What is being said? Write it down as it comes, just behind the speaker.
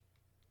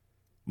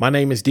My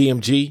name is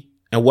DMG,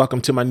 and welcome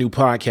to my new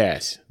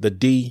podcast, The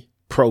D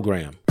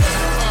Program.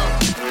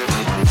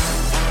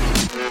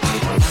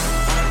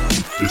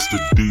 It's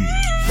the D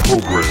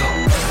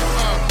Program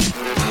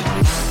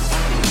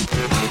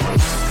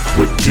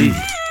with DMG.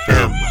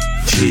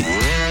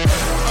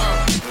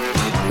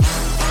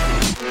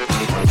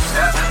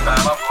 At this time,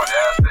 I'm going to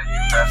ask that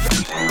you fasten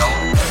your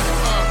seatbelt.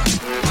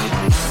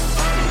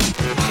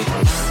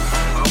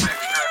 We'll be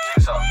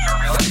experiencing some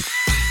turbulence.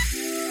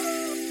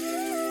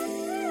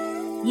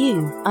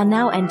 You are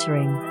now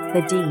entering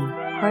the D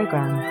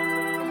Program.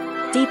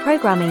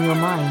 Deprogramming your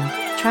mind,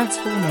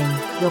 transforming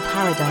your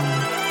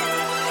paradigm.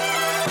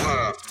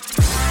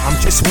 I'm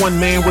just one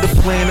man with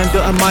a plan under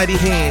a mighty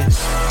hand.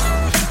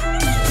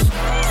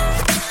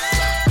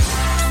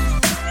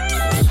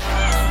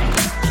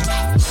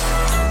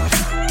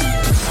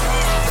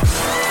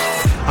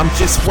 I'm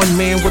just one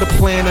man with a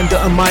plan under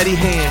a mighty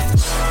hand.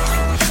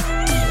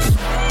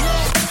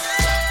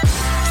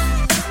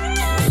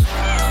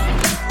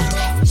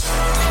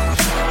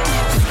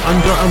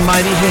 Under a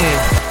mighty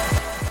hand.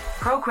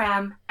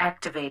 Program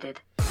activated.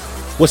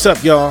 What's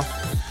up, y'all?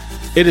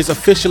 It is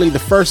officially the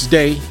first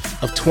day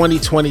of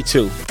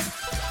 2022,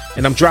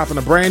 and I'm dropping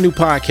a brand new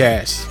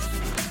podcast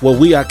where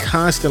we are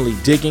constantly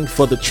digging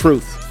for the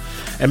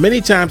truth. And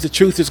many times the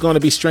truth is going to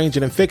be stranger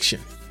than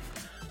fiction.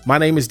 My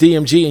name is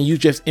DMG, and you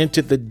just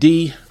entered the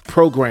D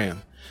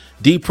Program.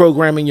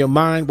 Deprogramming your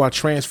mind while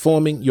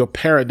transforming your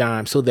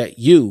paradigm so that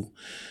you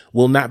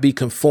will not be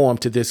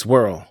conformed to this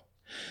world.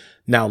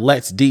 Now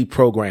let's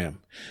deprogram.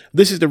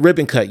 This is the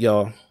ribbon cut,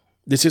 y'all.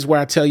 This is where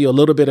I tell you a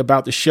little bit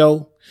about the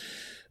show,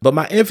 but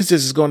my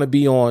emphasis is going to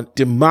be on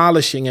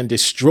demolishing and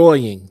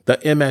destroying the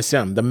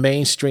MSM, the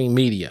mainstream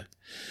media.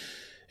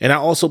 And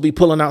I'll also be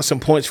pulling out some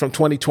points from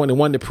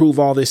 2021 to prove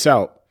all this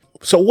out.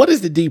 So what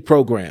is the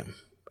deprogram?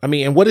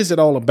 And what is it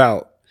all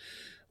about?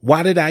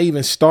 Why did I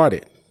even start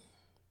it?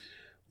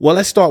 Well,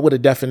 let's start with a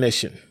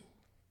definition.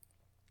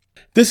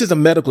 This is a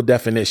medical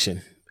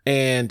definition,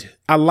 and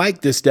I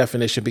like this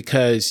definition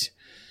because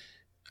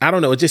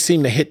it just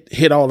seemed to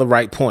hit all the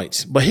right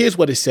points. But here's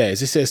what it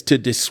says. It says to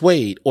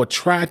dissuade or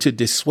try to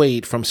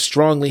dissuade from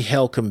strongly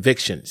held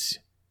convictions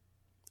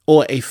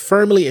or a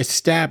firmly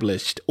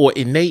established or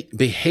innate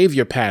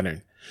behavior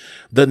pattern,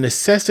 the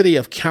necessity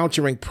of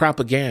countering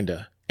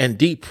propaganda and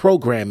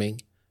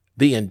deprogramming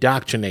the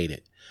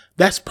indoctrinated.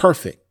 That's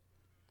perfect.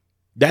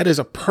 That is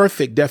a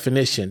perfect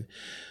definition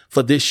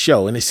for this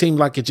show. And it seemed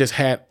like it just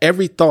had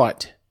every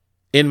thought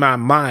in my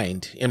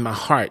mind, in my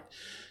heart,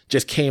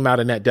 just came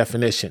out in that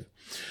definition.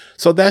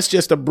 So that's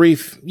just a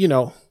brief,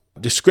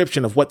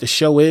 description of what the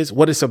show is,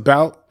 what it's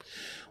about,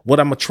 what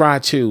I'm going to try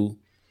to,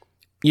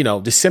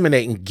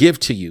 disseminate and give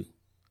to you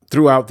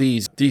throughout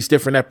these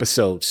different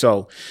episodes.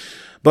 So,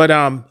 but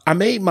I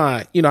made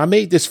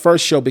this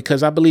first show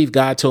because I believe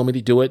God told me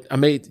to do it. I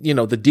made,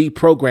 the D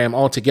Program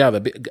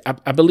altogether.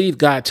 I believe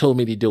God told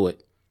me to do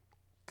it.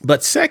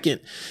 But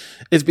second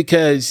is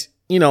because,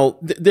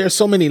 there's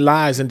so many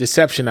lies and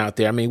deception out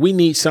there. We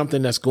need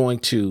something that's going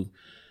to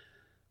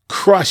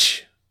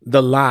crush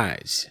the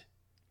lies.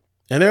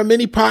 And there are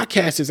many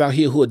podcasters out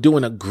here who are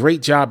doing a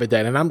great job at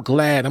that. And I'm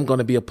glad I'm going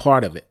to be a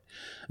part of it.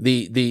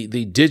 The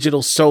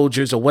digital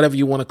soldiers or whatever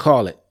you want to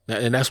call it.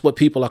 And that's what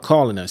people are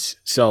calling us.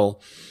 So,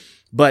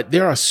 but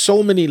there are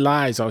so many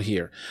lies out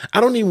here.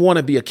 I don't even want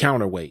to be a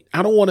counterweight.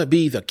 I don't want to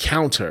be the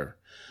counter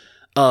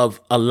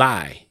of a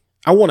lie.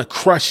 I want to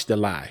crush the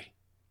lie.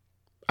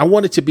 I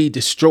want it to be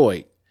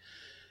destroyed.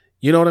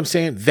 You know what I'm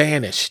saying?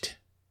 Vanished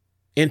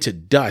into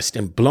dust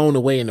and blown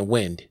away in the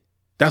wind.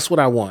 That's what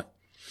I want.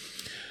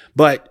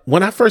 But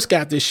when I first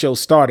got this show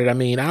started,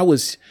 I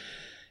was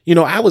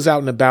out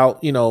and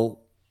about,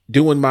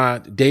 doing my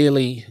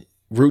daily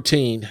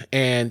routine,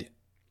 and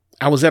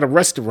I was at a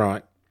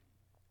restaurant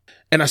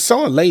and I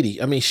saw a lady.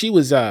 She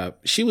was, I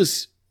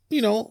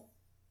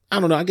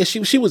don't know. I guess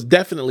she was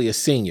definitely a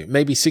senior,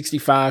 maybe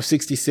 65,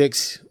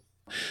 66.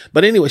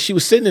 But anyway, she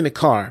was sitting in the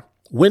car,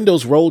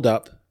 windows rolled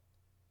up,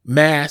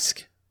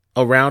 mask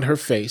around her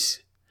face,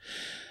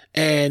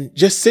 and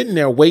just sitting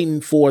there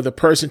waiting for the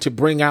person to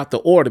bring out the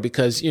order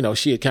because,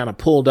 she had kind of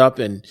pulled up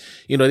and,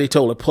 they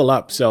told her pull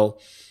up. So,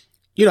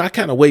 I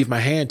kind of waved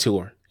my hand to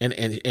her and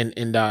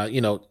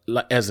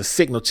as a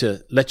signal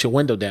to let your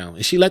window down.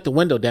 And she let the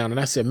window down. And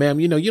I said, ma'am,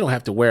 you don't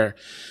have to wear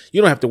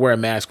a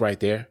mask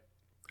right there.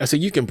 I said,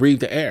 you can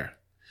breathe the air.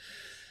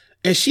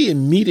 And she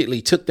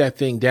immediately took that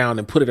thing down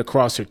and put it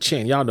across her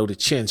chin. Y'all know the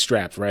chin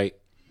straps, right?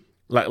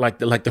 Like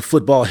the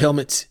football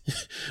helmets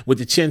with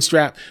the chin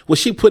strap. Well,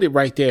 she put it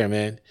right there,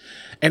 man.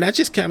 And I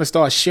just kind of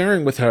started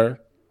sharing with her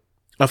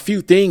a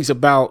few things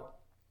about,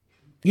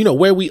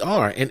 where we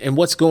are and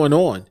what's going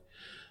on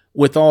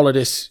with all of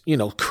this,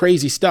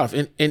 crazy stuff.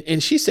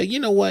 And she said, you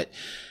know what?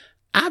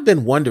 I've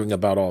been wondering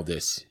about all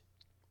this.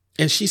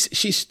 And she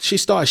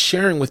started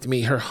sharing with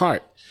me her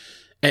heart.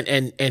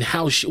 And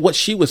how what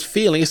she was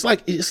feeling. It's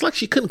like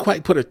she couldn't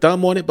quite put her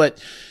thumb on it,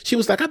 but she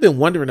was like, I've been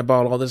wondering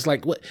about all this.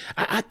 Like, what?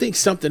 I think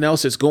something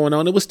else is going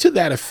on. It was to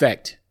that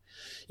effect,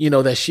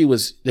 that she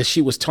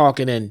was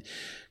talking. And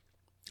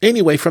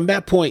anyway, from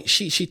that point,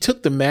 she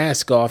took the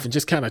mask off and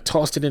just kind of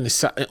tossed it on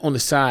the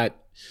side,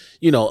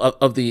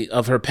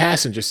 of her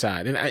passenger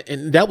side.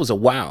 And that was a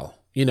wow.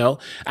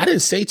 I didn't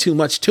say too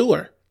much to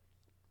her,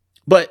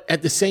 but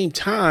at the same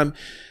time,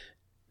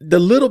 the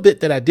little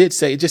bit that I did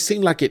say, it just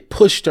seemed like it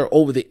pushed her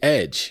over the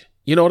edge.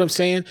 You know what I'm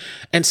saying?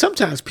 And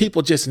sometimes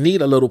people just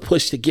need a little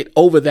push to get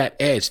over that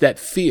edge, that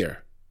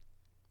fear,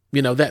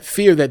 that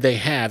fear that they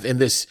have in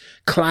this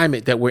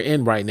climate that we're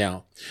in right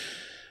now.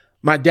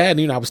 My dad,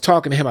 I was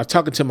talking to him. I was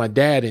talking to my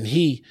dad, and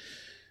I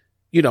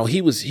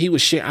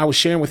was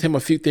sharing with him a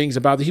few things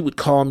about it. He would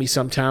call me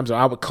sometimes, or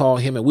I would call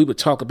him, and we would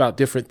talk about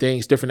different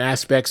things, different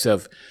aspects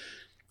of,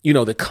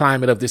 the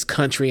climate of this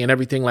country and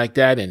everything like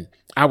that. And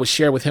I would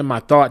share with him my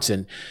thoughts,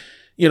 and,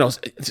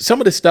 some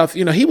of the stuff,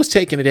 he was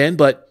taking it in,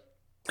 but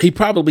he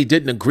probably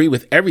didn't agree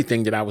with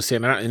everything that I was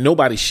saying. And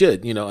nobody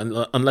should,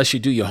 unless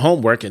you do your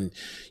homework and,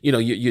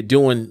 you're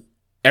doing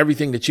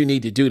everything that you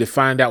need to do to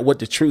find out what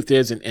the truth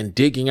is and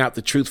digging out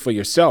the truth for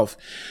yourself.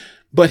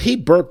 But he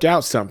burped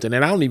out something,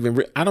 and I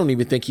don't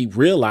even think he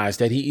realized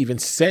that he even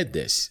said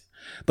this.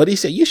 But he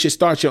said, you should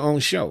start your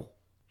own show,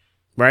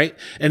 right?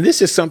 And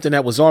this is something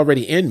that was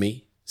already in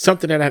me,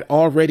 something that I'd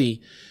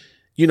already,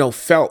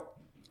 felt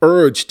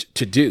urged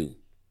to do.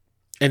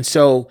 And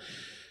so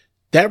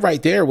that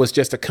right there was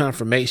just a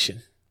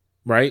confirmation,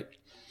 right?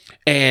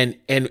 And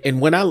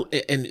when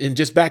and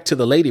just back to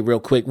the lady real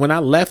quick, when I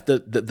left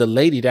the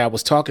lady that I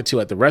was talking to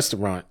at the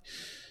restaurant,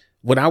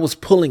 when I was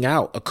pulling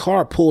out, a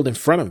car pulled in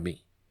front of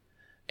me.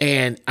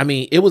 And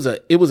it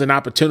was an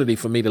opportunity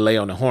for me to lay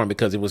on the horn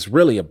because it was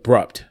really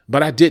abrupt,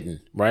 but I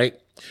didn't, right?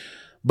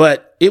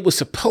 But it was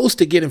supposed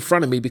to get in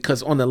front of me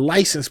because on the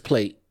license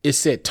plate, it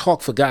said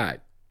talk for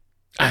God.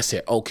 I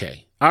said,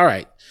 okay, all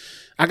right,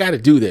 I got to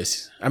do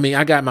this.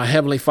 I got my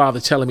Heavenly Father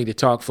telling me to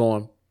talk for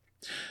him.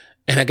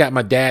 And I got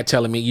my dad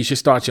telling me you should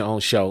start your own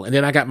show. And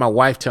then I got my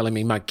wife telling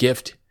me my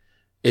gift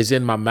is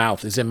in my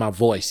mouth, is in my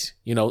voice.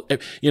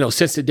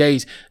 Since the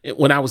days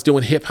when I was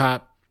doing hip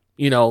hop,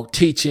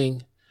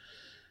 teaching,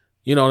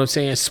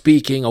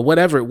 speaking or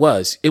whatever it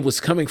was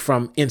coming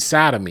from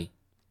inside of me.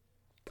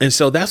 And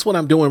so that's what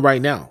I'm doing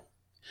right now.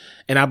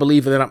 And I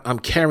believe that I'm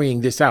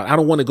carrying this out. I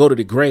don't want to go to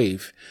the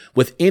grave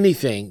with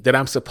anything that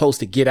I'm supposed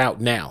to get out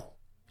now.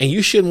 And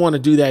you shouldn't want to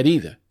do that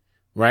either,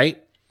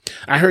 right?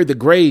 I heard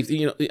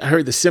I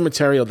heard the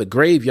cemetery or the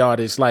graveyard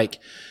is like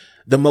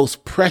the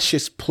most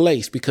precious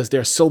place because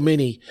there's so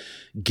many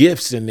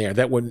gifts in there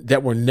that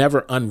were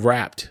never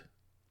unwrapped,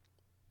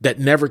 that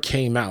never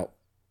came out.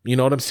 You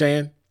know what I'm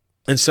saying?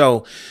 And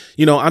so,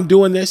 I'm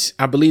doing this.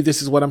 I believe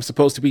this is what I'm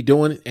supposed to be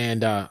doing,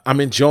 and I'm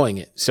enjoying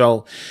it.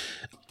 So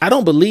I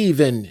don't believe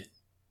in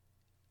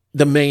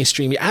the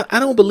mainstream. I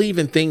don't believe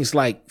in things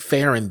like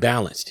fair and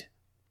balanced.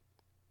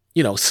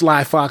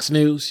 Sly Fox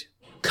News,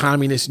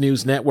 Communist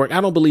News Network.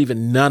 I don't believe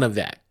in none of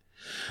that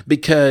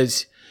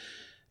because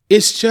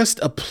it's just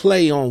a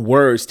play on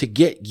words to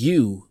get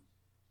you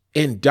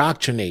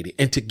indoctrinated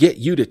and to get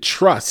you to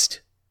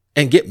trust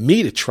and get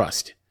me to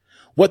trust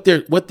what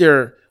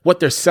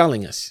they're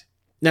selling us.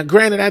 Now,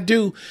 granted, I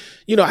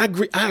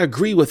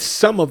agree with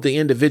some of the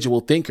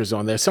individual thinkers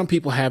on there. Some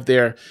people have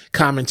their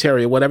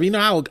commentary or whatever.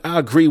 I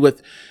agree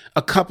with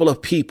a couple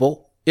of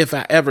people if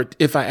I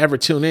ever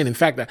tune in. In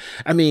fact,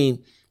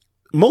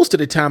 most of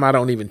the time I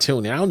don't even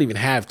tune in. I don't even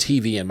have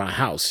TV in my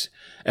house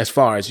as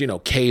far as,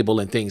 cable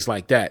and things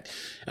like that.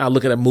 I'll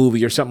look at a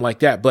movie or something like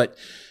that. But,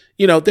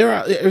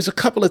 there's a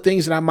couple of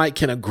things that I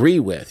can agree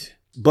with.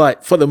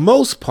 But for the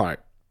most part,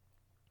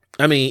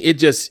 it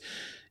just,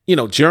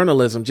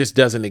 journalism just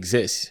doesn't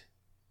exist.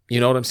 You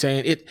know what I'm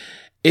saying?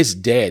 It's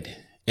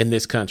dead in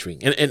this country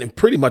and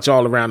pretty much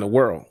all around the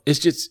world. It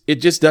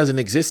just doesn't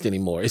exist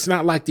anymore. It's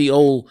not like the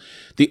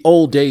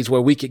old days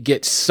where we could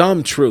get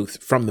some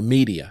truth from the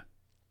media.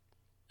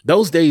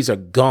 Those days are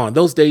gone.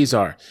 Those days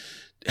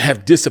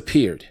have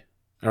disappeared.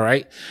 All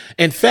right.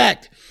 In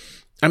fact,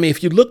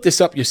 if you look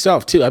this up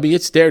yourself too,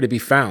 it's there to be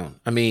found.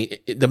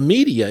 The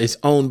media is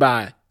owned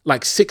by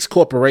like 6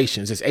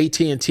 corporations. It's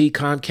AT&T,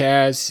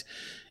 Comcast,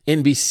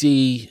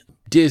 NBC,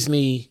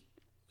 Disney,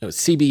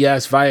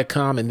 CBS,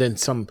 Viacom, and then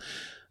some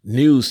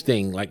news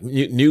thing like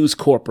News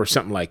Corp or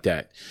something like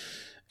that.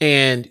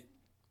 And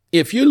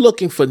if you're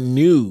looking for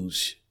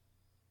news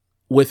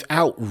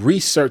without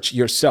research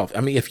yourself,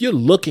 if you're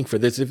looking for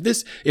this,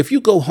 if you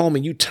go home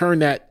and you turn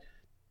that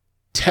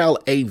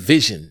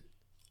television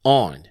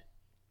on,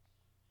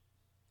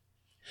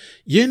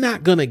 you're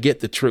not going to get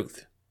the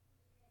truth.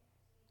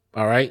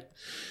 All right.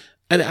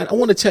 And I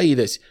want to tell you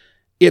this.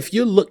 If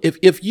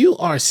you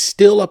are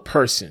still a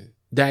person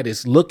that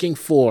is looking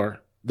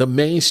for the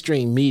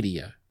mainstream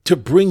media to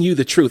bring you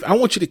the truth, I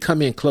want you to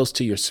come in close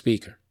to your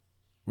speaker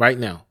right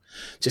now.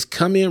 Just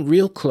come in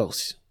real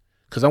close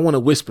because I want to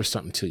whisper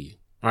something to you.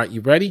 All right.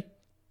 You ready?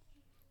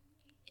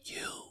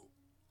 You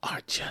are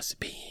just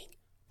being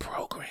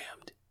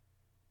programmed.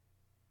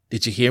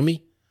 Did you hear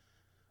me?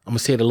 I'm going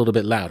to say it a little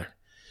bit louder.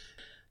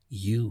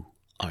 You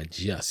are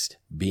just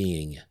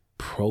being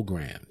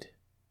programmed.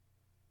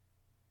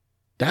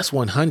 That's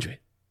 100.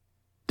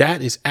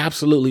 That is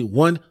absolutely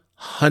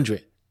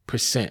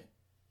 100%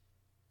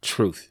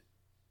 truth.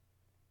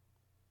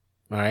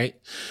 All right.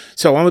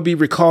 So I'm going to be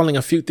recalling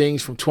a few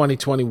things from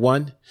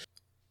 2021.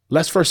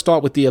 Let's first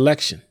start with the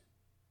election,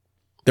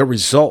 the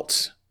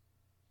results.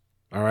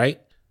 All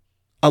right.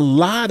 A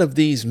lot of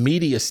these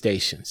media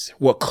stations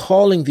were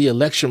calling the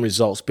election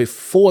results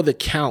before the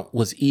count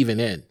was even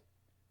in.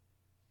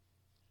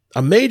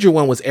 A major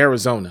one was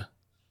Arizona.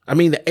 I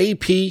mean, the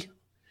AP,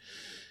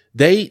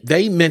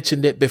 they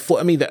mentioned it before.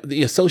 I mean,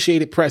 the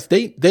Associated Press,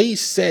 they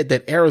said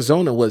that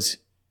Arizona was,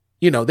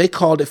 they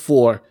called it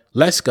for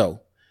let's go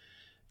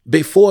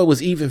before it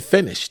was even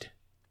finished.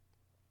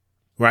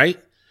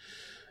 Right?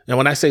 Now,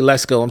 when I say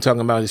let's go, I'm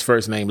talking about his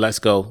first name, let's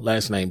go,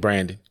 last name,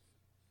 Brandon.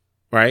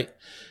 Right?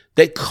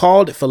 They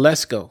called it for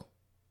let's go.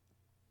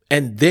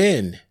 And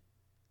then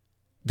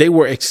they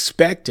were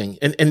expecting,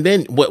 and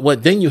then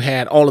what then you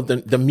had all of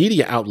the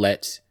media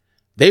outlets,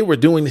 they were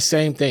doing the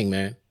same thing,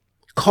 man.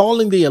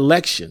 Calling the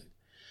election,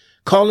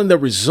 calling the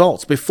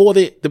results before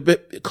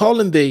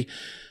calling the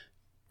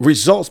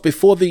results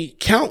before the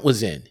count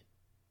was in.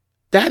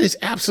 That is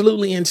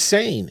absolutely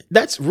insane.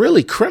 That's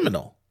really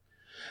criminal,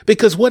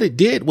 because what it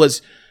did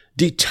was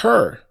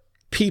deter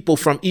people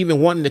from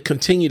even wanting to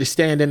continue to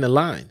stand in the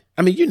line.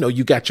 I mean,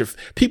 you got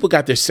people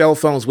got their cell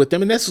phones with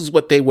them, and this is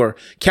what they were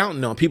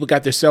counting on. People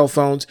got their cell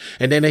phones,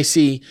 and then they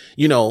see,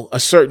 a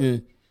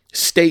certain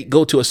state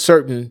go to a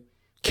certain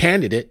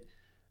candidate,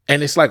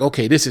 and it's like,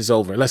 okay, this is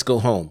over. Let's go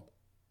home.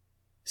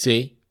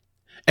 See?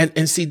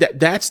 And see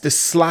that's the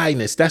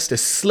slyness. That's the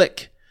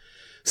slick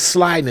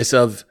slyness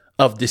of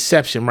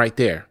deception right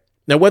there.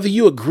 Now, whether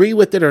you agree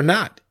with it or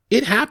not,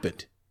 it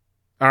happened.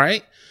 All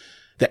right.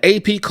 The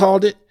AP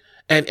called it,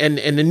 and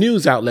the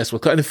news outlets were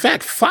called. In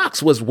fact,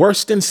 Fox was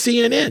worse than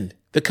CNN,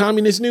 the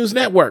Communist News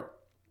Network.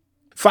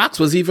 Fox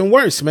was even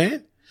worse,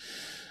 man.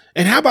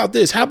 And how about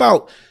this? How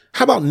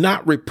about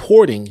not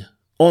reporting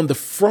on the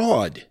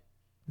fraud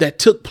that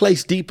took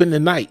place deep in the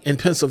night in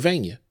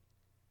Pennsylvania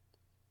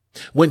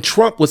when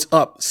Trump was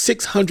up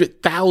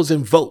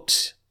 600,000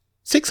 votes?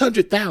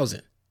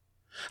 600,000.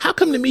 How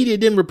come the media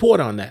didn't report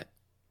on that?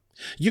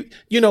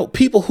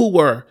 People who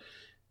were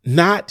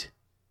not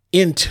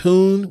in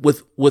tune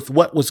with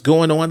what was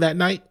going on that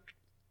night,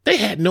 they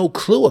had no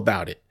clue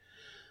about it.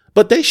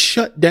 But they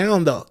shut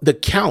down the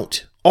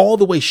count, all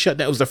the way shut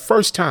down. It was the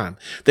first time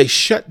they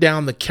shut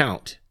down the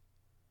count.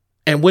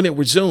 And when it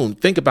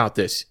resumed, think about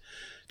this.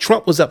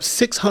 Trump was up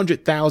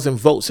 600,000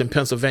 votes in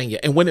Pennsylvania.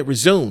 And when it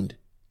resumed,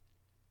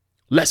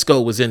 Let's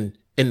Go was in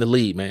the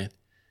lead, man.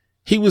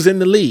 He was in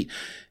the lead.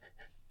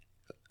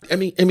 I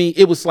mean,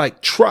 it was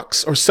like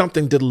trucks or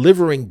something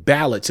delivering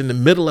ballots in the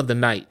middle of the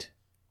night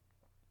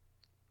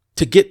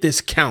to get this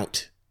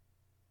count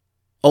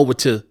over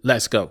to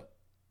Let's Go.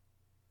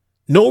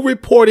 No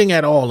reporting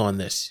at all on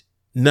this.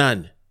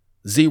 None.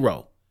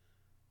 Zero.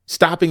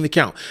 Stopping the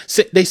count.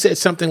 They said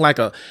something like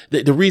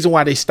the reason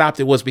why they stopped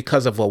it was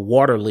because of a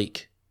water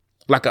leak.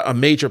 Like a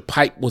major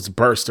pipe was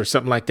burst or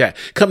something like that.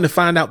 Come to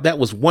find out, that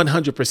was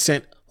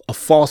 100% a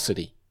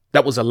falsity.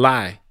 That was a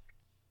lie.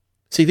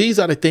 See, these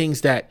are the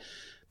things that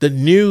the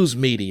news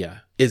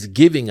media is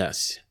giving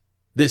us.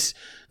 This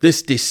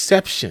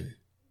deception.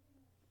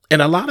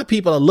 And a lot of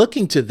people are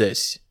looking to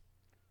this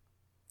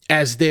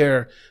as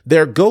their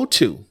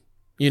go-to,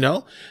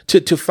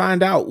 to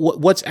find out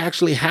what's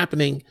actually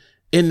happening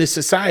in this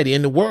society,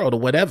 in the world, or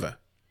whatever.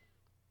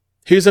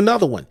 Here's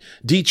another one.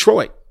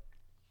 Detroit,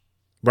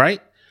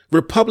 right?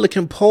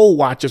 Republican poll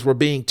watchers were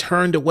being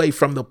turned away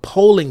from the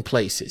polling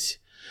places,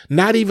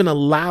 not even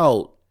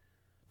allowed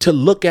to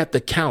look at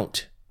the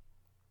count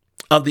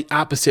of the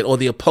opposite or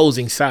the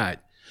opposing side.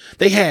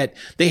 They had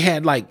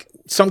like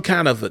some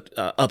kind of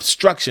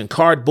obstruction,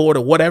 cardboard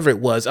or whatever it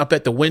was, up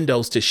at the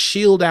windows to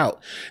shield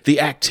out the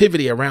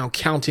activity around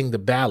counting the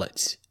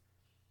ballots.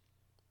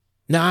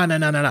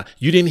 No.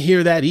 You didn't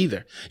hear that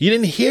either. You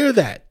didn't hear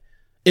that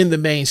in the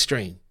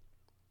mainstream.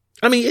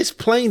 I mean, it's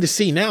plain to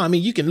see now. I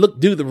mean, you can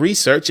do the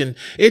research and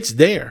it's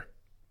there.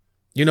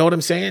 You know what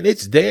I'm saying?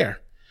 It's there.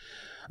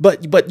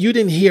 But you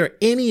didn't hear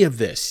any of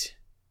this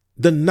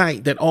the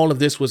night that all of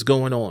this was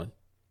going on.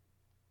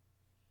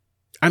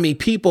 I mean,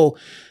 people,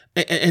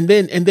 and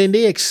then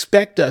they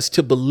expect us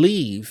to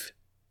believe,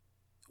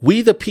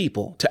 we the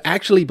people, to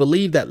actually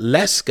believe that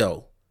Let's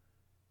Go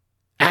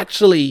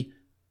actually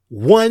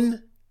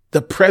won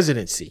the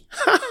presidency.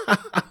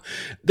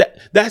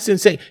 That's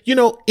insane.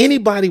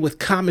 Anybody with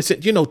common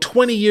sense,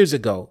 20 years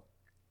ago,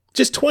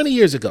 just 20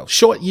 years ago,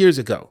 short years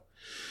ago,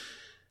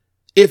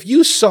 if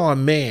you saw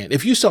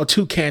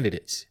two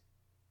candidates,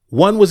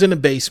 one was in a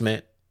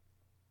basement,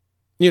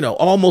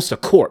 almost a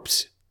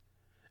corpse.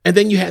 And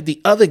then you had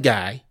the other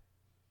guy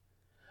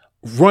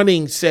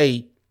running,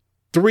 say,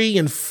 3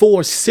 and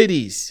 4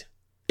 cities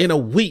in a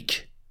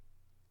week,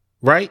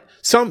 right?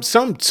 Some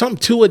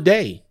 2 a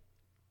day,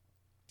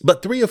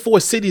 but 3 or 4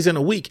 cities in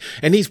a week.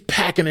 And he's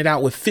packing it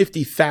out with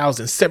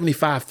 50,000,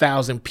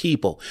 75,000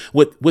 people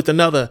with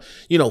another,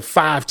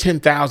 5,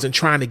 10,000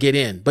 trying to get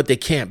in, but they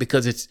can't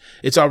because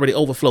it's already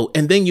overflowed.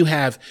 And then you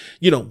have,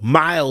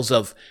 miles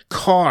of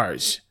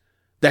cars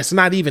that's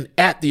not even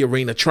at the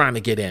arena trying to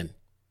get in.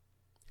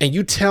 And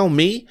you tell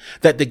me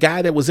that the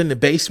guy that was in the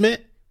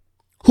basement,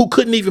 who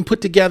couldn't even put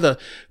together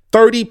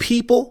 30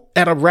 people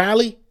at a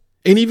rally,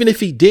 and even if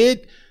he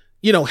did,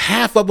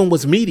 half of them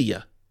was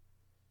media.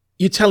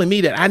 You're telling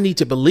me that I need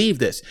to believe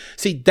this.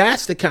 See,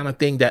 that's the kind of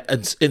thing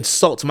that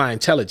insults my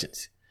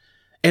intelligence.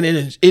 And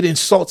it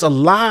insults a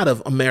lot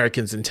of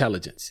Americans'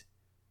 intelligence.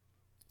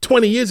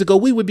 20 years ago,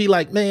 we would be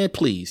like, man,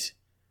 please,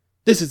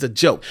 this is a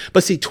joke.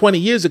 But see, 20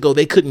 years ago,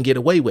 they couldn't get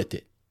away with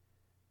it.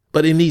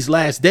 But in these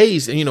last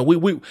days,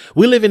 we're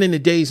living in the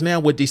days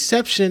now where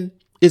deception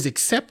is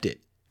accepted.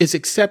 It's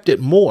accepted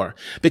more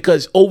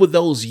because over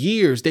those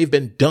years, they've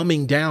been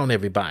dumbing down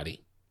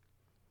everybody,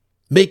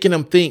 making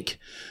them think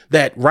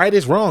that right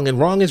is wrong and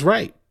wrong is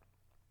right.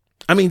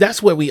 I mean,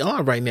 that's where we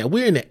are right now.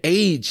 We're in an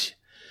age,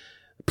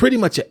 pretty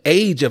much an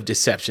age of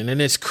deception,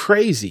 and it's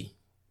crazy.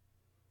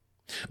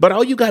 But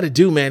all you got to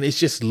do, man, is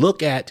just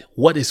look at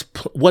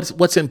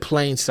what's in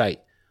plain sight,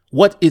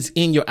 what is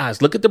in your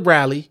eyes. Look at the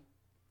rally.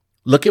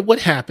 Look at what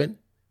happened,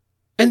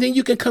 and then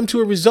you can come to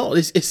a result.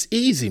 It's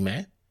easy,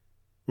 man.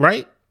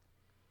 Right?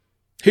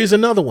 Here's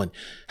another one.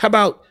 How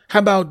about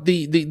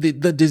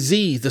the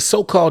disease, the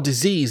so-called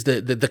disease,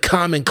 the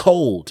common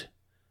cold?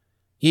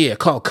 Yeah,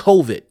 called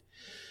COVID.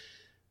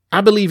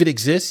 I believe it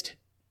exists,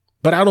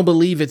 but I don't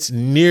believe it's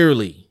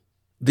nearly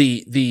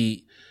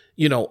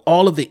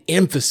all of the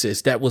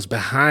emphasis that was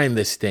behind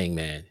this thing,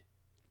 man.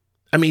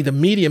 I mean, the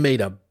media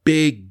made a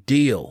big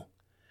deal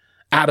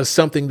out of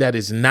something that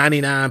is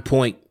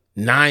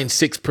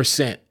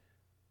 99.96%.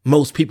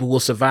 Most people will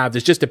survive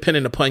this, just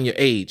depending upon your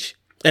age.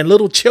 And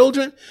little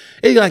children,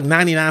 it's like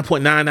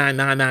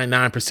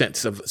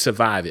 99.99999%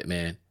 survive it,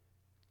 man.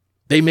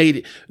 They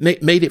made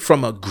it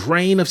from a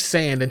grain of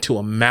sand into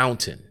a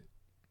mountain.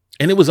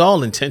 And it was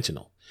all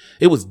intentional.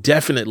 It was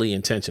definitely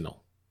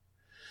intentional.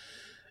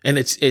 And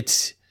it's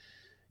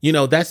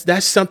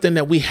that's something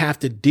that we have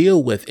to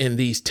deal with in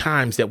these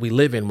times that we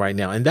live in right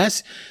now. And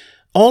that's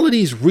all of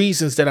these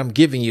reasons that I'm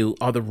giving you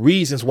are the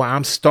reasons why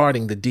I'm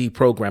starting the D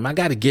program. I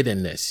got to get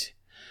in this.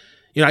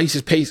 I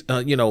used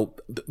to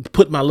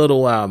put my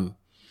little,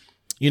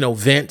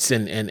 vents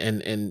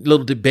and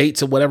little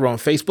debates or whatever on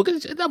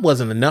Facebook. That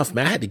wasn't enough,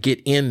 man. I had to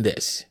get in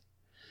this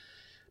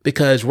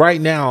because right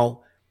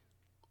now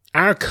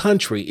our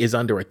country is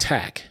under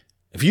attack.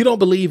 If you don't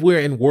believe we're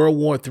in World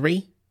War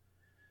III,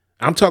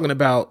 I'm talking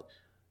about,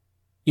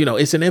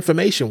 it's an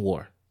information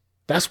war.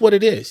 That's what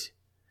it is.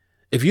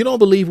 If you don't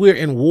believe we're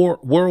in World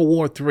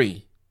War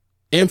III,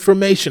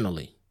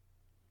 informationally,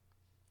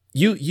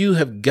 you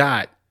have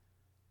got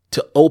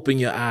to open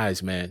your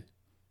eyes, man.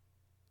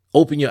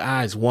 Open your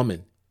eyes,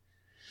 woman.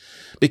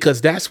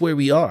 Because that's where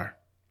we are.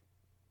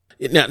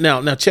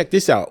 Now check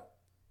this out.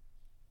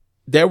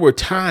 There were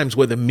times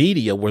where the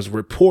media was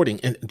reporting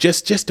and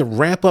just to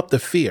ramp up the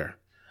fear.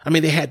 I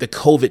mean, they had the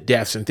COVID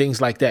deaths and things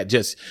like that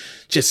just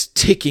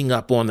ticking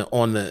up on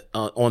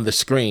the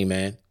screen,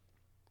 man.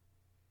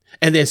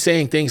 And then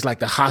saying things like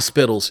the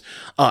hospitals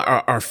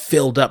are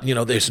filled up.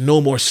 There's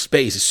no more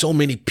space. There's so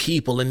many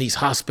people in these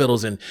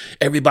hospitals and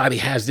everybody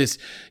has this,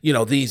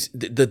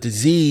 the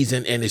disease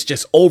and it's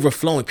just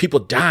overflowing,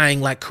 people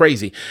dying like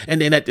crazy. And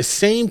then at the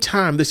same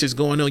time this is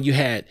going on, you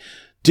had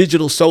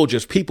digital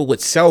soldiers, people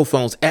with cell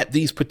phones at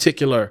these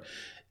particular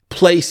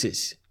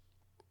places,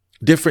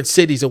 different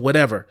cities or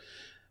whatever,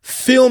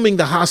 filming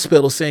the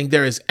hospital saying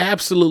there is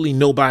absolutely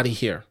nobody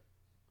here.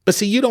 But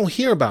see, you don't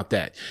hear about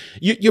that.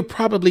 You're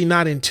probably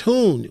not in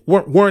tune.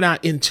 We're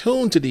not in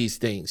tune to these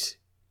things,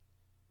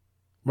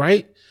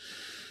 right?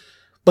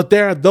 But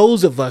there are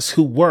those of us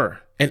who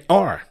were and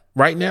are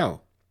right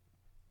now.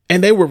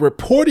 And they were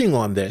reporting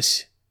on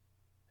this,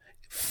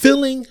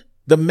 filling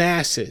the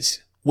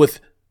masses with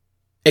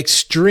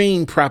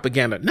extreme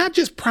propaganda. Not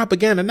just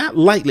propaganda, not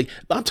lightly,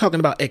 but I'm talking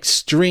about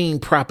extreme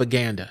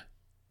propaganda.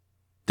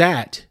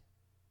 That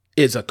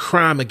is a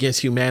crime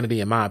against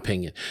humanity, in my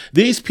opinion.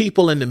 These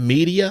people in the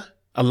media,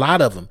 a lot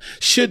of them,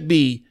 should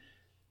be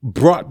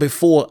brought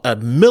before a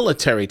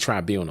military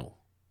tribunal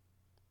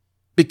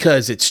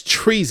because it's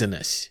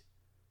treasonous.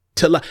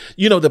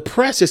 The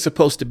press is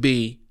supposed to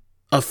be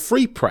a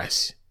free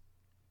press.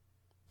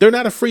 They're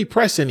not a free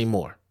press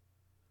anymore.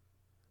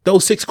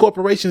 Those 6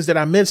 corporations that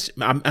I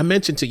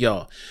mentioned to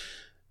y'all,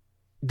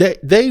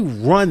 they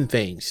run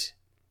things.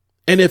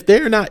 And if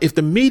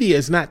the media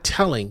is not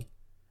telling,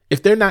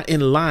 if they're not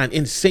in line,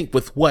 in sync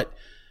with what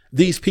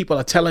these people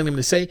are telling them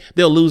to say,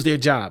 they'll lose their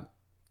job.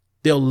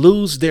 They'll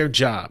lose their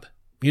job.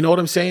 You know what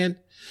I'm saying?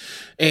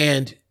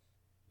 And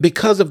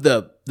because of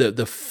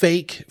the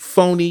fake,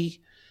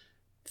 phony,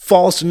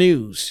 false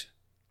news,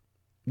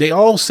 they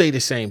all say the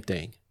same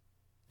thing.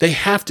 They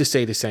have to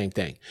say the same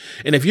thing.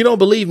 And if you don't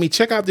believe me,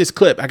 check out this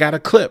clip. I got a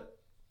clip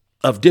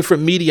of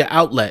different media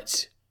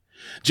outlets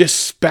just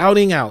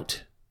spouting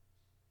out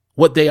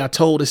what they are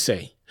told to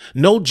say.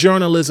 No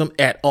journalism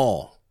at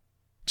all.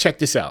 Check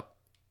this out.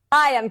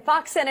 Hi, I'm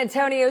Fox San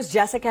Antonio's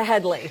Jessica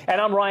Headley. And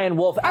I'm Ryan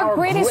Wolf. Our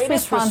greatest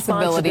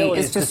responsibility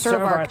is to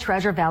serve our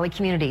Treasure Valley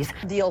communities,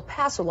 the El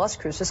Paso, Las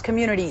Cruces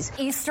communities,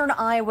 Eastern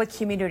Iowa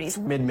communities,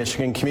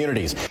 Mid-Michigan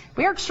communities.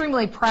 We are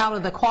extremely proud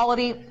of the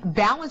quality,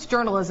 balanced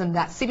journalism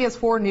that CBS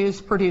 4 News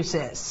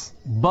produces.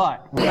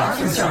 But We are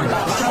concerned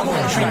about trouble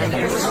and trying to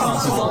get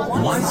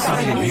irresponsible,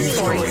 one-sided news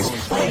stories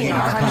plaguing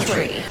our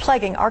country.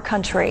 plaguing our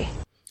country.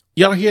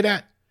 Y'all hear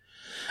that?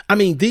 I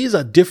mean, these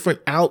are different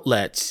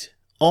outlets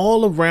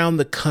all around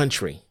the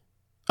country,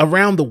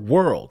 around the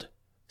world,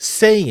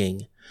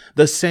 saying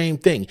the same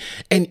thing.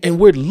 And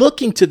we're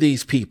looking to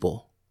these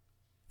people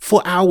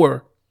for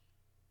our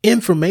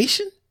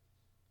information,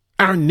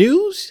 our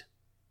news.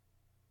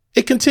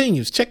 It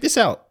continues. Check this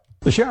out.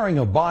 The sharing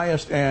of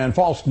biased and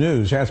false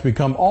news has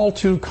become all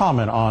too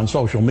common on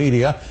social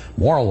media.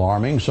 More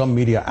alarming, some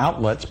media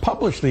outlets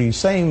publish these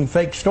same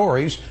fake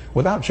stories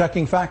without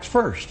checking facts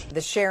first.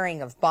 The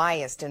sharing of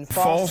biased and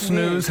False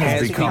news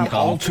has become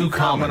all too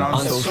common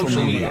on social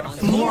media.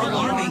 More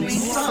alarming,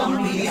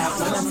 some media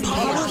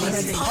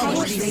outlets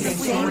publish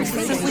these stories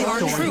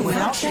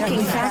without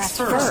checking facts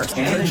first.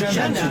 An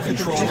agenda to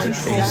control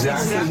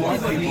exactly what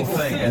people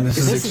think. And this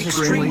is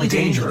extremely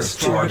dangerous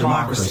to our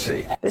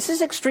democracy. this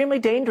is extremely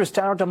dangerous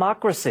to our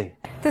democracy.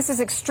 This is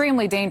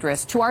extremely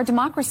dangerous to our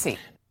democracy.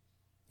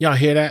 Y'all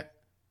hear that?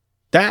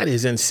 That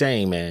is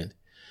insane, man.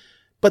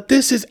 But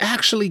this is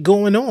actually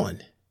going on.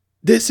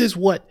 This is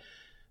what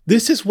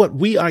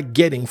we are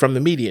getting from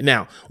the media.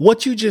 Now,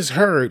 what you just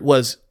heard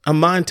was a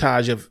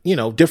montage of,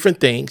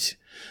 different things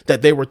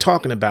that they were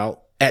talking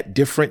about at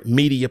different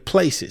media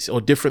places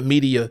or different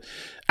media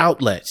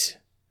outlets.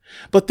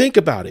 But think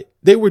about it.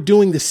 They were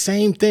doing the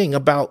same thing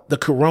about the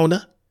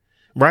corona,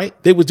 right?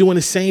 They were doing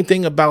the same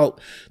thing about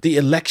the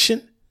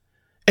election,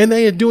 and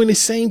they are doing the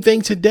same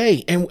thing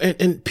today.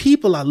 And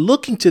people are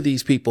looking to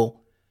these people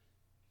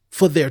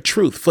for their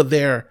truth, for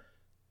their,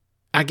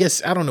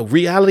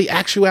 reality,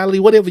 actuality,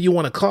 whatever you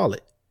want to call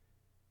it.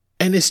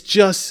 And it's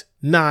just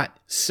not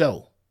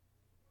so.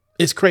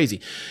 It's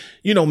crazy.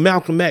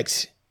 Malcolm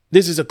X,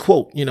 this is a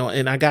quote,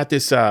 and I got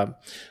this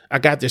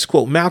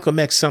quote. Malcolm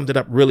X summed it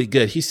up really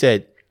good. He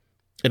said,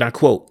 and I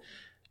quote,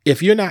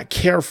 "If you're not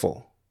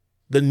careful,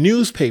 the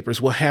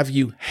newspapers will have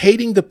you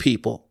hating the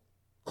people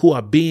who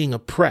are being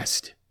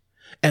oppressed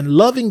and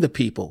loving the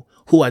people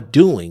who are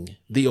doing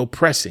the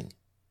oppressing."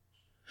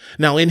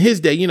 Now, in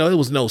his day, there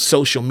was no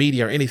social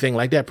media or anything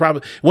like that.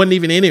 Probably wasn't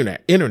even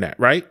internet,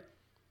 right?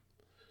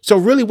 So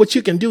really what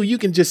you can do, you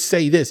can just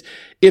say this.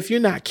 If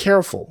you're not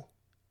careful,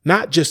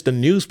 not just the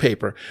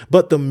newspaper,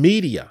 but the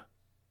media,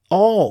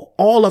 all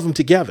of them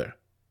together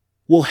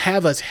will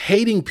have us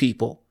hating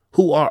people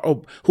who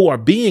are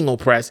being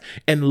oppressed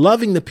and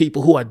loving the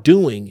people who are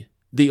doing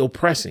the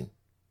oppressing.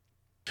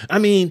 I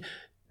mean,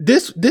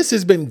 this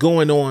has been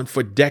going on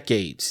for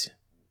decades.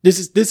 This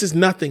is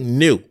nothing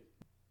new.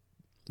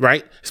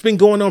 Right? It's been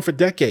going on for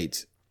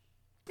decades.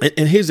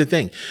 And here's the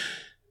thing.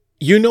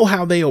 You know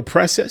how they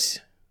oppress us?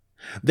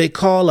 They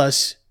call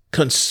us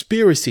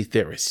conspiracy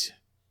theorists.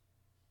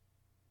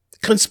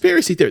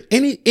 Conspiracy theorists.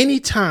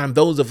 Anytime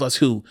those of us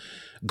who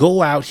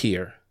go out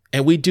here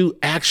and we do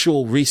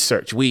actual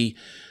research, we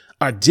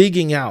are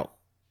digging out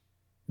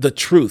the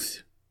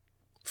truth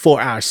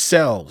for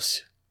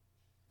ourselves,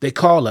 they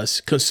call us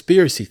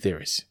conspiracy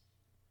theorists.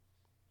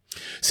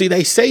 See,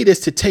 they say this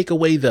to take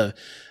away the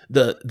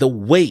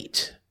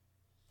weight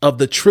of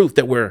the truth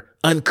that we're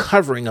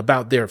uncovering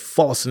about their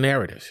false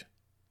narrative.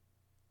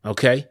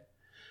 Okay?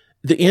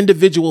 The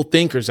individual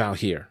thinkers out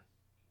here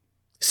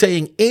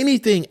saying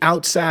anything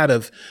outside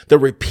of the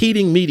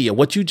repeating media,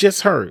 what you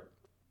just heard,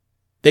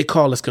 they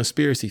call us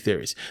conspiracy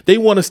theorists. They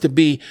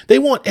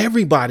want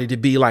everybody to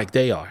be like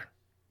they are.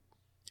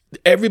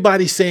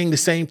 Everybody's saying the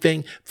same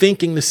thing,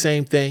 thinking the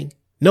same thing,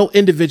 no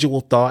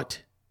individual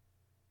thought,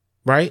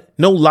 right?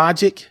 No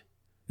logic.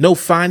 No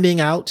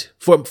finding out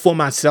for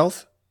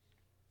myself.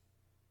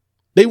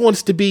 They want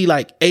us to be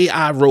like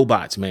AI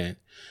robots, man.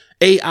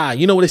 AI,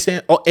 you know what it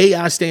stands?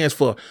 AI stands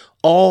for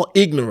all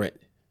ignorant.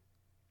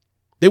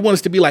 They want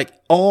us to be like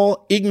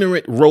all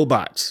ignorant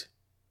robots,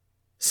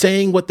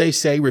 saying what they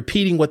say,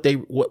 repeating what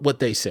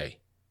they say.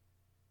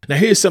 Now,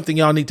 here's something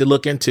y'all need to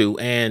look into,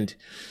 and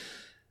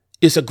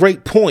it's a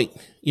great point,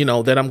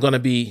 that I'm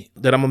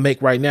gonna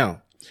make right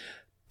now.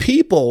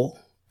 People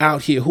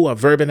out here who are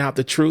verbing out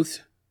the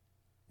truth.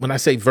 When I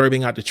say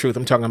verbing out the truth,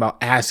 I'm talking about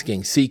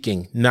asking,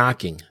 seeking,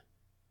 knocking.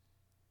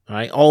 All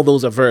right. All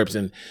those are verbs.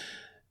 And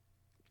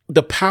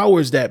the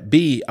powers that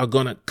be are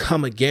going to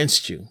come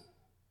against you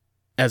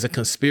as a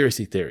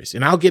conspiracy theorist.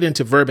 And I'll get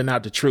into verbing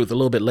out the truth a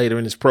little bit later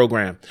in this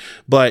program.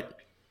 But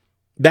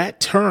that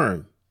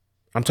term,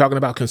 I'm talking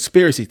about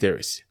conspiracy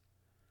theorists.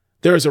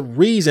 There is a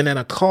reason and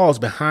a cause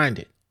behind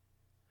it.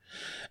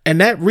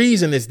 And that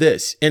reason is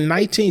this. In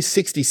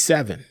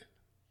 1967,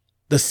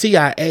 the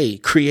CIA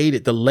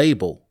created the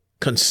label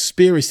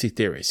conspiracy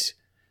theorists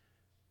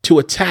to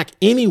attack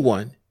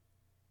anyone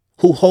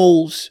who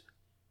holds,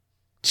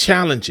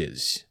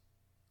 challenges,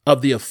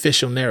 of the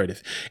official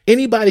narrative.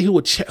 Anybody who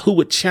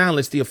would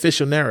challenge the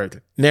official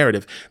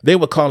narrative, they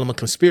would call them a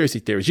conspiracy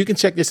theorist. You can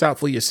check this out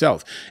for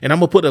yourself. And I'm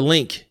going to put a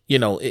link, a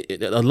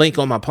link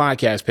on my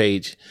podcast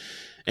page,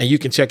 and you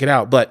can check it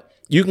out. But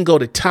you can go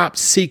to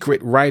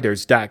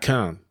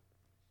topsecretwriters.com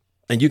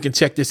and you can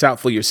check this out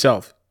for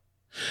yourself.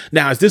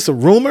 Now, is this a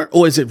rumor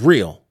or is it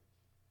real?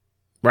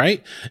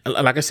 Right?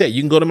 Like I said,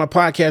 you can go to my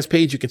podcast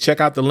page. You can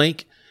check out the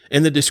link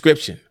in the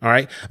description. All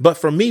right. But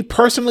for me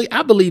personally,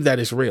 I believe that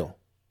it's real.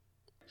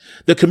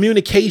 The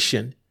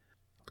communication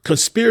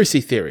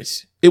conspiracy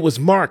theorists, it was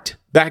marked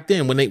back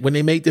then when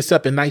they made this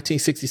up in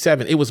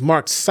 1967. It was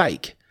marked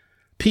psych,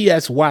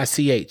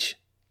 PSYCH.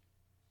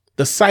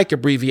 The psych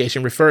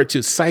abbreviation referred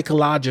to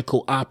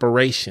psychological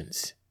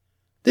operations.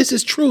 This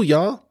is true,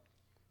 y'all.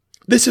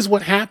 This is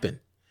what happened.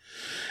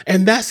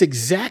 And that's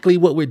exactly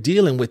what we're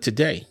dealing with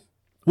today.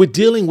 We're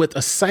dealing with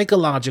a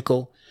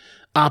psychological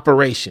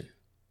operation.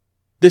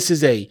 This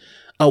is a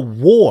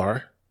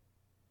war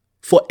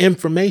for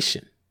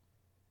information.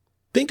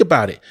 Think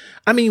about it.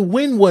 I mean,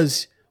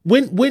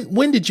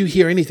 when did you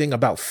hear anything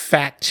about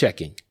fact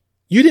checking?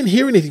 You didn't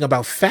hear anything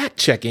about fact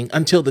checking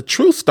until the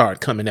truth started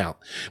coming out.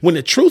 When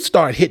the truth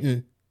started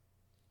hitting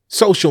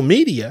social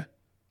media,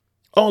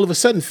 all of a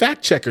sudden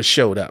fact checkers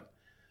showed up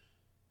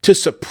to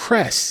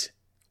suppress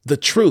the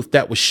truth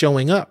that was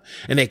showing up.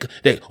 And we're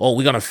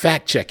going to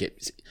fact check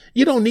it.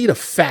 You don't need a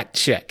fact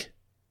check.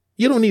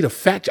 You don't need a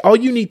fact. All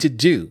you need to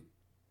do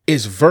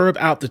is verb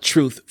out the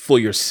truth for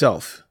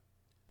yourself.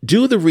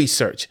 Do the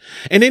research.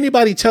 And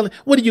anybody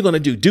what are you going to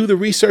do? Do the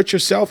research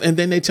yourself. And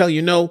then they tell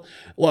you, no,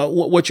 well,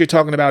 what you're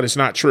talking about is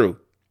not true.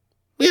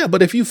 Yeah,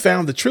 but if you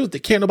found the truth,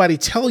 that can't nobody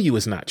tell you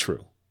is not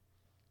true.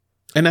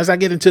 And as I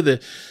get into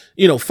the,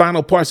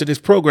 final parts of this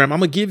program, I'm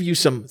going to give you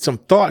some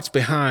thoughts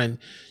behind,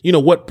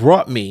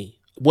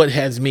 what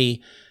has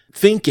me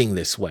thinking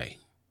this way,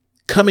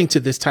 coming to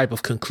this type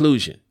of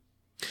conclusion.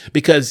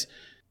 Because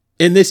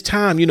in this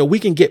time, we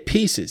can get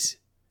pieces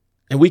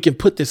and we can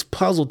put this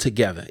puzzle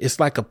together. It's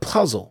like a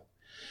puzzle.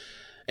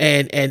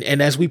 And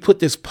as we put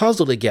this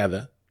puzzle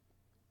together,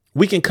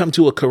 we can come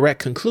to a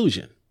correct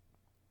conclusion.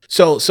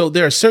 So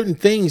there are certain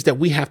things that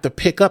we have to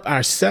pick up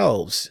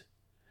ourselves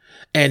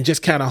and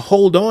just kind of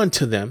hold on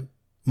to them,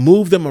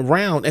 move them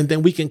around, and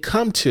then we can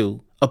come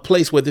to a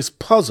place where this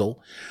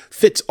puzzle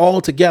fits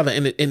all together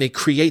and it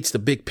creates the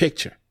big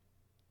picture.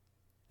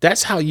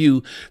 That's how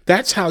you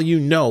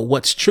know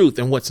what's truth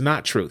and what's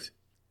not truth.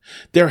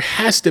 There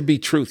has to be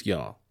truth,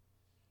 y'all.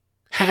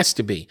 Has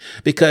to be,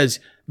 because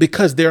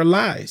there are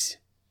lies.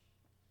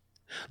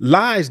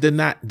 Lies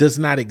does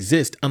not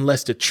exist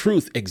unless the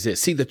truth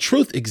exists. See, the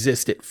truth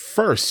existed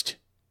first.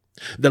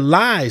 The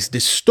lies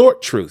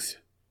distort truth.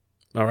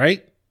 All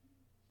right.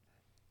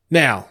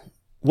 Now,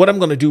 what I'm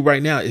going to do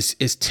right now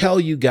is tell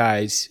you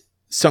guys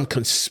some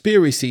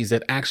conspiracies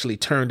that actually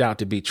turned out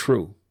to be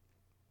true.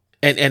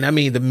 And I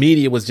mean, the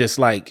media was just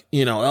like,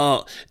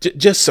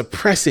 just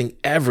suppressing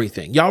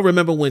everything. Y'all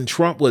remember when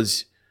Trump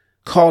was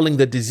calling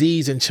the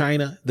disease in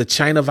China, the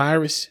China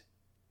virus?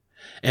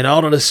 And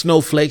all of the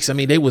snowflakes, I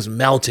mean, they was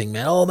melting,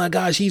 man. Oh my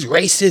gosh, he's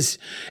racist.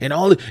 And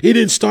it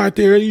didn't start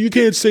there. You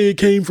can't say it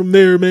came from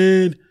there,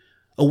 man.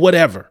 Or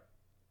whatever.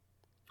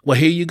 Well,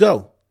 here you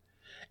go.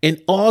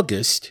 In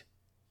August,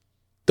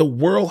 the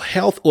World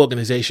Health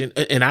Organization,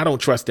 and I don't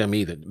trust them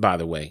either, by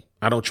the way.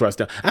 I don't trust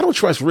them. I don't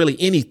trust really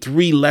any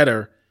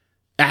 3-letter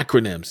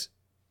acronyms.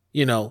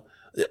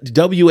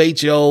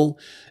 WHO,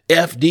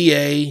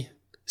 FDA,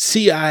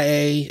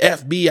 CIA,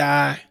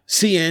 FBI,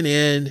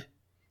 CNN,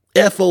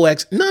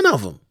 FOX, none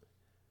of them.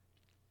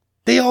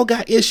 They all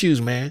got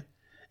issues, man.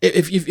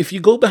 If you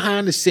go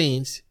behind the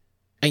scenes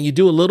and you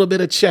do a little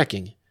bit of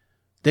checking,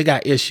 they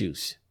got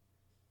issues,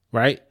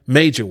 right?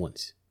 Major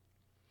ones.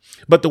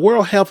 But the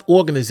World Health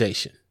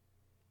Organization,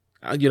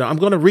 I'm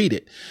going to read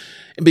it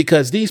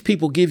because these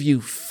people give you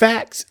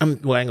facts. I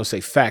ain't going to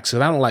say facts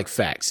because I don't like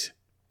facts.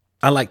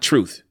 I like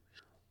truth.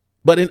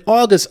 But in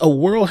August, a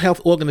World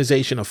Health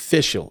Organization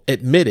official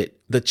admitted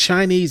the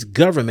Chinese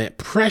government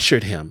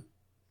pressured him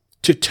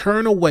to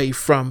turn away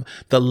from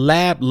the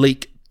lab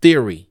leak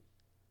theory.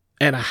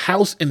 And a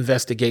House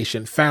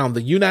investigation found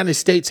the United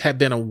States had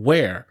been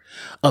aware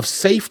of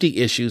safety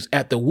issues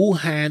at the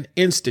Wuhan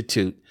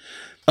Institute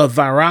of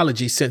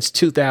Virology since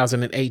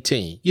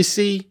 2018. You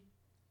see,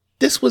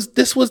 this was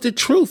the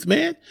truth,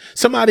 man.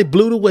 Somebody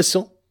blew the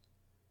whistle.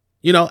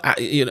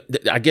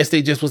 I guess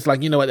they just was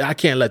like, what? I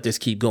can't let this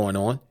keep going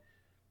on.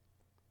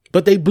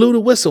 But they blew the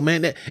whistle,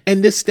 man.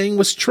 And this thing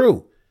was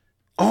true.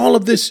 All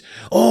of this,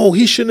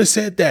 he shouldn't have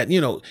said that,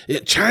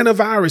 China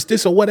virus,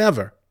 this or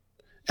whatever.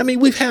 I mean,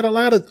 we've had a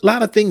lot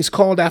of things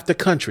called after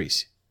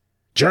countries.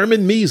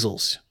 German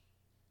measles,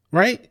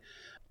 right?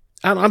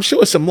 I'm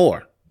sure some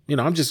more.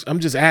 I'm just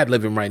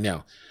ad-libbing right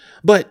now.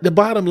 But the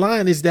bottom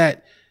line is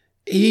that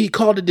he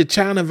called it the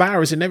China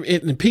virus,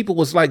 and people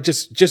was like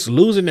just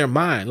losing their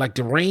mind, like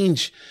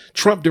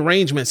Trump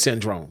derangement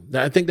syndrome.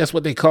 I think that's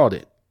what they called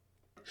it.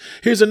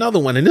 Here's another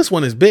one, and this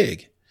one is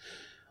big.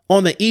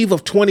 On the eve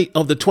of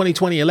the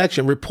 2020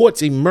 election,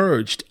 reports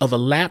emerged of a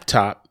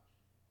laptop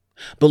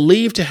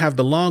believed to have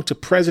belonged to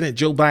President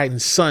Joe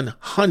Biden's son,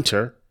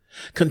 Hunter,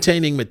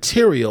 containing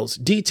materials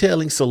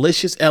detailing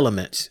salacious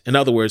elements, in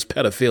other words,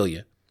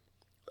 pedophilia,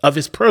 of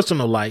his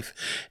personal life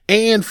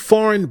and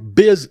foreign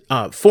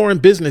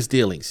business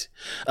dealings,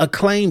 a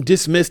claim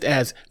dismissed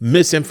as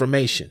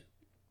misinformation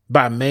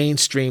by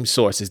mainstream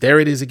sources. There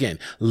it is again.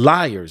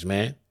 Liars,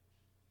 man.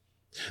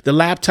 The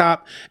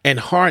laptop and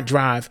hard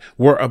drive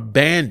were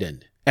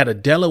abandoned at a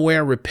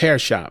Delaware repair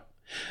shop,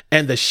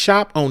 and the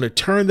shop owner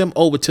turned them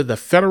over to the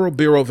Federal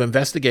Bureau of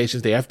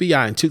Investigations, the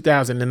FBI, in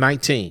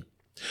 2019.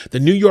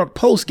 The New York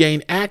Post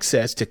gained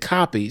access to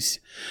copies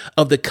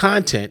of the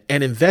content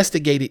and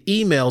investigated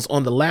emails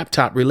on the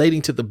laptop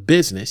relating to the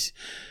business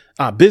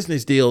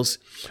deals,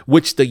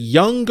 which the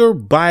younger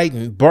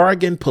Biden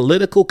bargained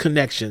political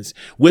connections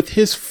with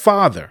his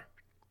father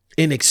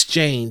in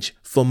exchange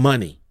for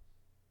money.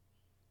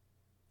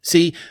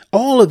 See,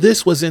 all of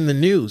this was in the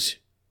news,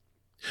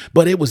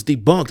 but it was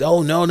debunked.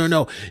 Oh,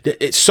 no.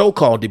 It's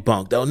so-called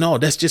debunked. Oh, no,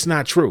 that's just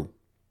not true.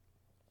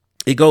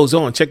 It goes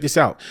on. Check this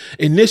out.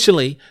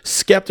 Initially,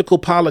 skeptical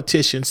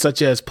publications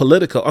such as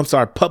Politico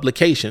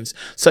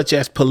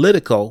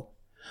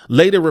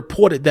later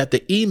reported that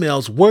the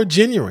emails were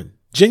genuine.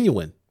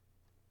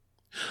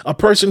 A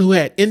person who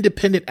had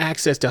independent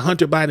access to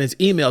Hunter Biden's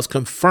emails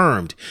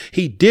confirmed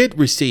he did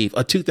receive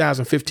a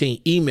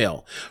 2015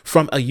 email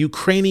from a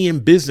Ukrainian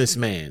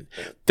businessman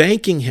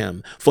thanking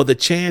him for the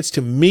chance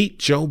to meet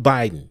Joe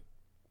Biden.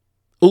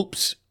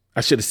 Oops, I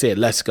should have said,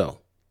 let's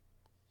go.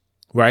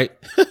 Right?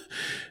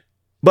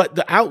 But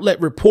the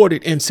outlet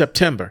reported in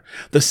September.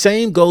 The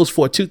same goes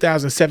for a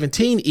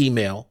 2017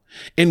 email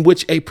in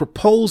which a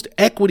proposed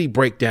equity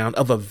breakdown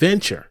of a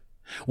venture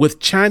with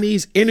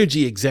Chinese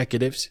energy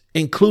executives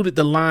included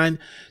the line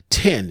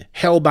 10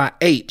 held by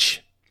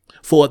H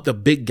for the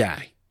big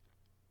guy.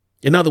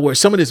 In other words,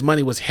 some of this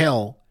money was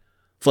held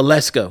for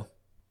Lesko.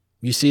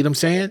 You see what I'm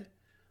saying?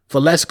 For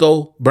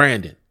Lesko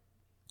Brandon.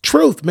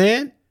 Truth,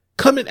 man,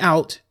 coming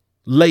out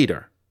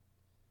later,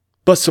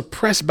 but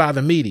suppressed by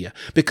the media.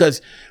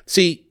 Because,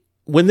 see,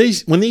 when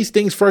these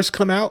things first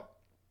come out,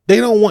 they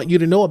don't want you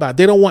to know about it.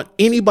 They don't want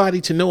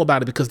anybody to know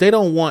about it because they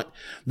don't want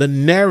the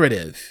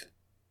narrative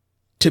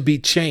to be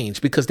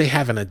changed because they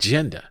have an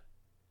agenda.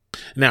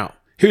 Now,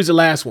 here's the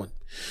last one.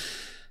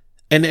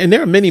 And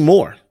there are many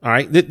more. All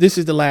right. This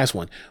is the last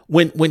one.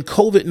 When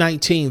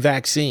COVID-19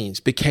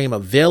 vaccines became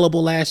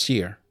available last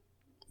year,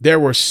 there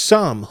were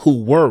some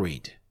who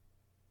worried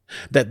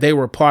that they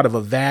were part of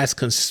a vast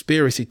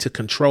conspiracy to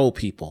control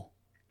people,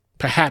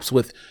 perhaps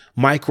with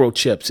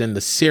microchips in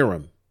the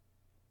serum.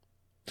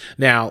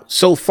 Now,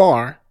 so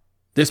far,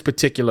 this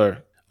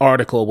particular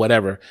article,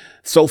 whatever,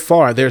 so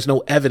far, there's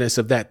no evidence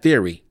of that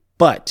theory.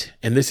 But,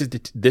 and this is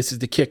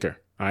the kicker,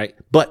 all right,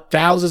 but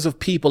thousands of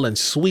people in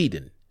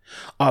Sweden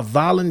are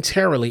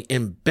voluntarily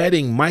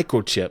embedding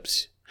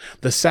microchips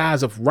the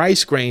size of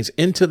rice grains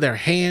into their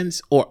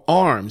hands or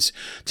arms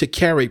to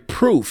carry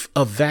proof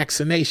of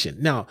vaccination.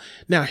 Now,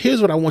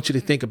 here's what I want you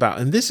to think about,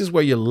 and this is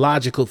where your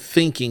logical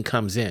thinking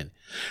comes in.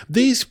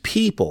 These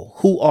people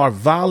who are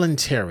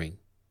volunteering,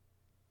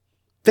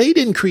 they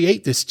didn't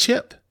create this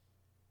chip.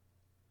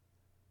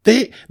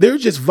 They're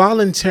just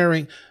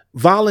voluntarily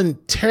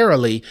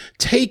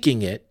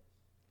taking it,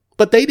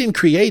 but they didn't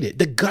create it.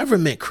 The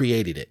government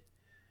created it.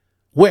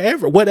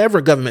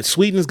 Whatever government,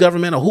 Sweden's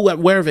government or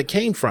wherever it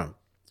came from.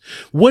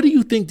 What do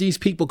you think these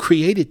people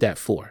created that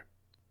for?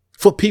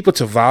 For people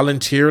to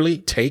voluntarily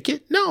take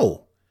it?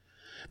 No.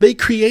 They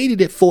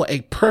created it for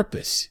a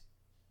purpose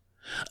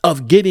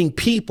of getting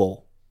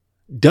people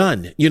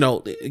done,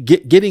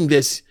 getting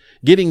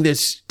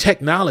this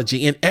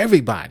technology in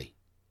everybody.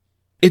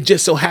 It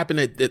just so happened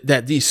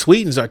that these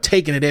Swedes are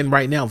taking it in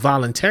right now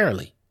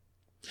voluntarily.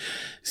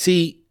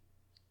 See,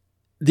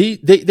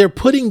 they're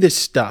putting this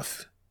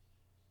stuff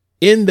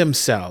in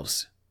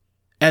themselves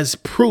as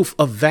proof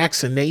of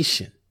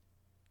vaccination.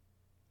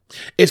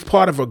 It's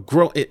part of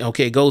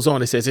it goes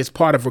on. It says it's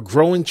part of a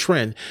growing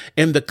trend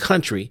in the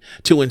country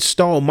to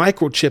install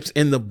microchips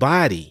in the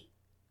body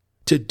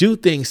to do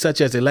things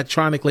such as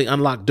electronically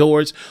unlock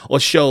doors or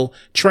show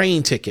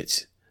train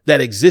tickets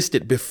that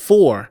existed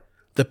before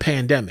the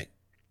pandemic.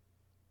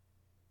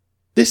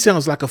 This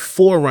sounds like a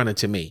forerunner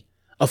to me,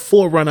 a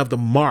forerunner of the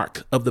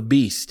mark of the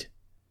beast.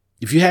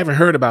 If you haven't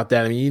heard about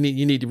that, you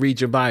need to read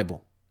your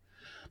Bible.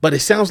 But it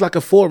sounds like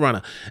a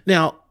forerunner.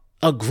 Now,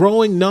 a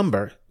growing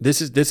number,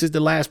 this is the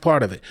last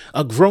part of it.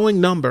 A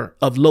growing number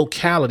of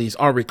localities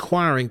are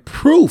requiring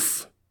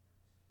proof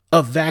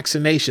of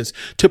vaccinations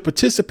to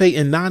participate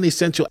in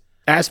non-essential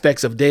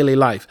aspects of daily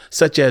life,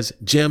 such as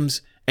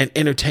gyms and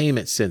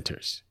entertainment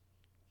centers.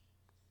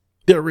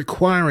 They're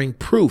requiring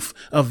proof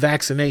of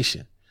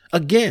vaccination.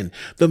 Again,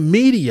 the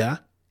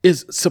media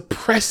is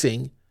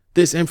suppressing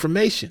this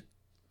information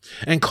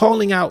and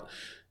calling out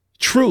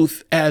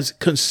truth as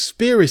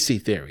conspiracy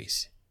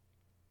theories.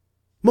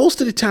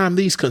 Most of the time,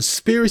 these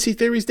conspiracy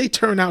theories, they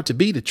turn out to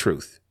be the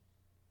truth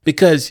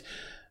because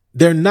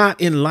they're not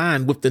in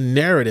line with the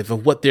narrative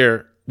of what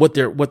they're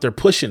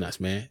pushing us,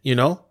 man.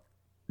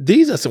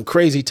 These are some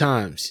crazy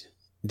times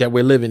that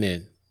we're living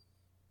in.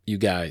 you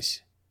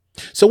guys.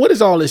 So what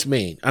does all this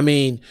mean? I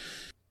mean,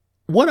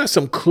 what are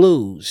some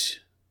clues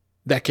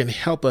that can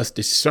help us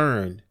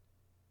discern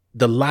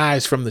the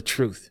lies from the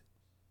truth?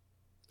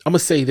 I'm going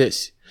to say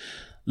this.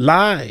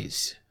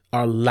 Lies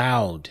are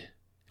loud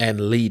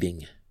and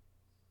leading.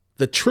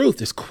 The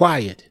truth is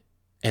quiet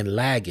and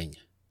lagging.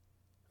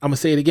 I'm going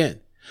to say it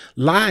again.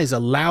 Lies are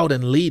loud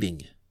and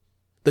leading.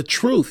 The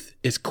truth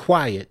is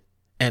quiet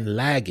and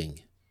lagging.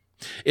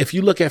 If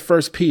you look at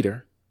 1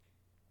 Peter,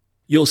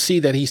 you'll see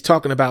that he's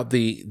talking about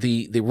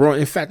the roar.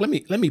 In fact, let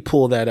me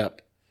pull that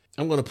up.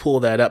 I'm going to pull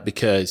that up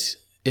because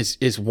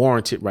it's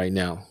warranted right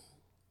now.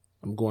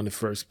 I'm going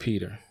to 1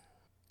 Peter.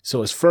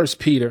 So it's 1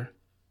 Peter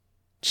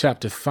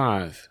chapter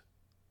 5,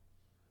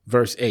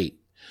 verse 8.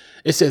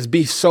 It says,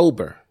 be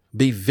sober,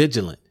 be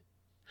vigilant,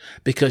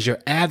 because your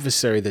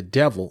adversary, the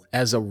devil,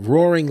 as a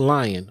roaring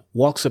lion,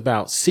 walks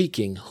about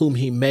seeking whom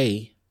he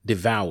may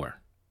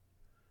devour.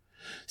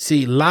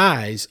 See,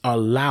 lies are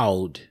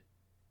loud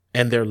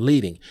and they're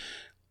leading.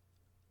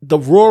 The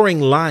roaring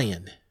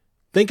lion,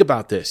 think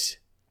about this.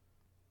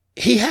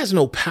 He has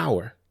no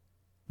power,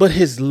 but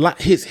his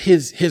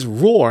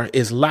roar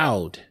is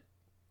loud.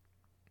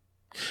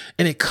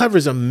 And it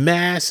covers a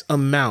mass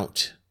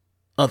amount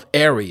of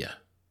area.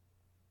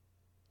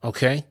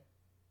 Okay?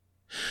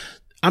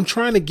 I'm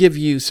trying to give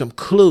you some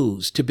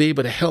clues to be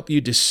able to help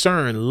you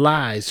discern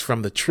lies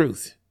from the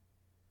truth.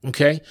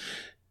 Okay?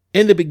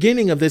 In the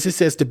beginning of this, it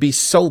says to be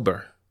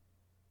sober.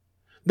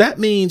 That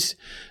means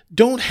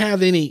don't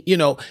have any,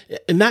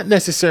 not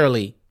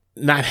necessarily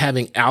not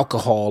having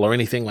alcohol or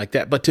anything like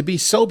that, but to be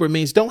sober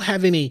means don't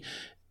have any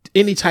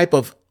type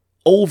of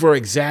over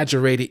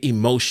exaggerated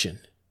emotion,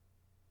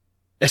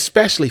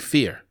 especially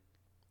fear.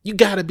 You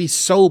got to be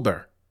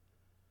sober.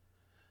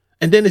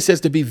 And then it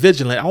says to be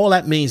vigilant. All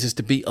that means is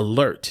to be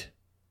alert,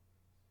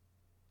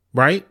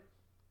 right?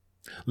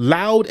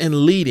 Loud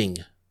and leading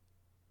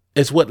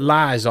is what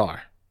lies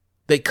are.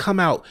 They come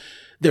out,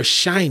 they're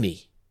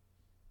shiny.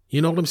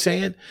 You know what I'm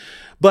saying?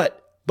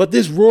 But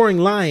this roaring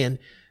lion,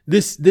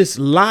 this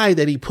lie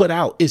that he put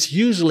out is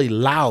usually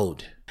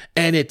loud,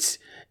 and it's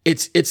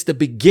the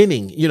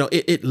beginning.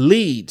 It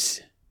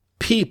leads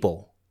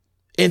people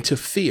into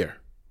fear.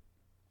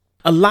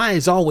 A lie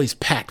is always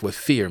packed with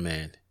fear,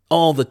 man,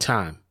 all the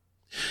time.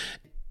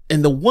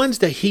 And the ones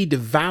that he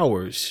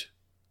devours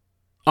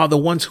are the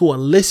ones who are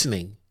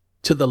listening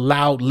to the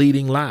loud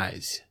leading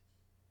lies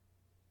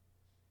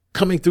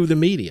coming through the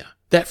media,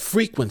 that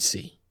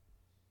frequency,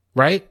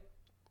 right?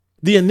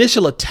 The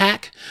initial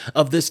attack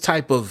of this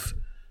type of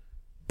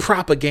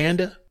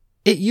propaganda,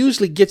 it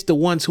usually gets the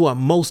ones who are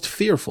most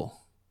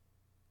fearful,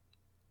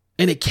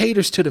 and it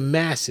caters to the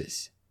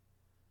masses.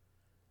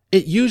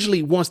 It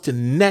usually wants to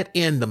net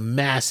in the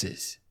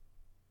masses.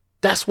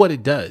 That's what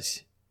it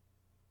does.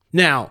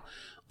 Now,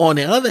 on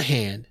the other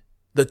hand,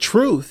 the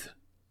truth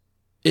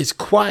is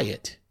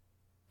quiet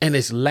and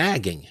it's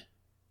lagging.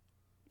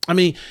 I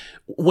mean,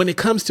 when it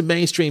comes to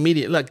mainstream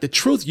media, like the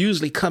truth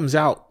usually comes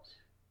out,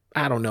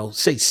 I don't know,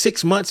 say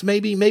 6 months,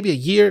 maybe a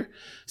year,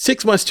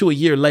 6 months to a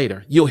year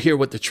later, you'll hear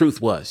what the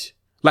truth was.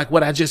 Like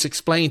what I just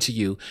explained to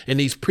you in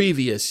these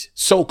previous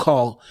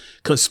so-called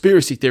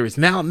conspiracy theories.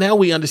 Now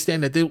we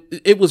understand that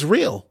it was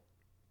real.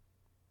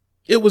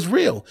 It was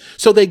real.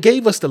 So they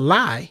gave us the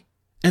lie,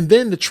 and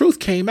then the truth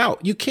came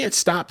out. You can't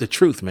stop the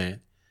truth,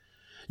 man.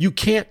 You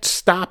can't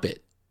stop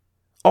it.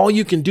 All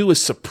you can do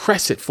is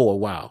suppress it for a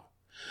while.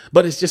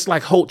 But it's just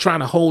like trying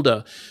to hold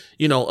a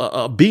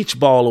beach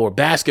ball or a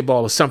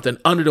basketball or something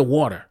under the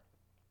water.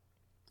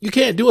 You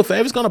can't do it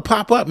forever. It's going to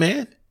pop up,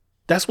 man.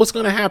 That's what's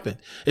going to happen.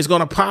 It's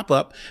going to pop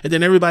up, and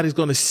then everybody's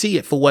going to see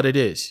it for what it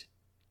is.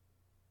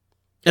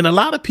 And a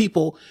lot of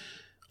people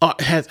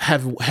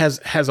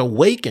has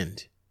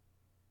awakened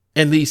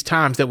in these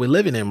times that we're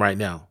living in right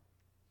now.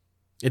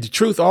 And the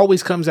truth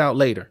always comes out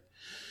later,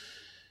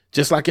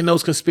 just like in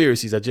those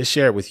conspiracies I just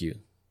shared with you.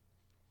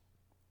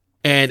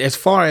 And as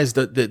far as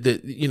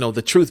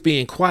the truth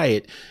being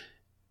quiet,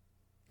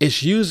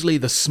 it's usually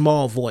the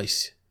small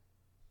voice,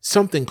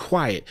 something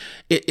quiet.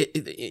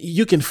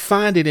 You can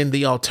find it in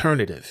the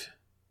alternative,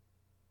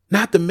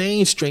 not the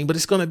mainstream, but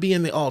it's going to be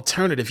in the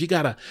alternative. You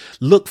got to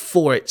look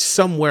for it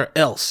somewhere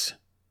else.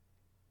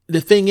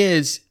 The thing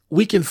is,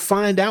 we can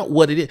find out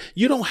what it is.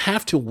 You don't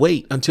have to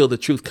wait until the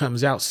truth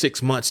comes out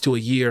 6 months to a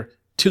year,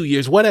 2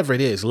 years, whatever it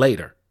is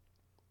later.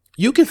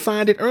 You can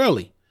find it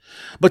early.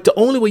 But the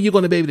only way you're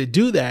going to be able to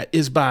do that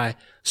is by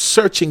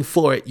searching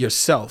for it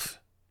yourself.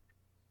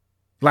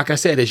 Like I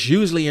said, it's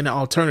usually in the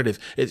alternative.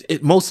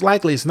 It most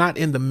likely is not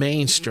in the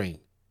mainstream.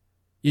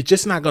 You're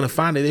just not going to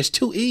find it. It's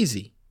too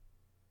easy.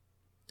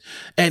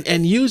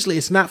 And usually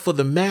it's not for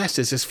the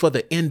masses. It's for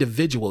the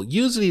individual.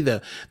 Usually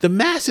the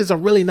masses are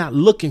really not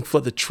looking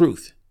for the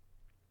truth.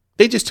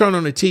 They just turn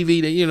on the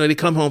TV. They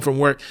come home from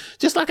work,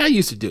 just like I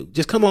used to do.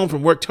 Just come home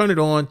from work, turn it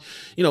on,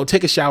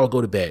 take a shower,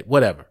 go to bed,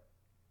 whatever.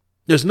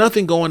 There's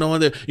nothing going on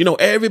there.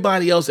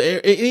 Everybody else,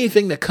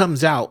 anything that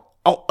comes out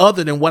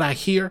other than what I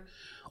hear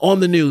on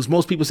the news,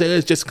 most people say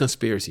it's just a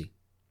conspiracy.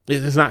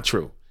 It's not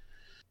true.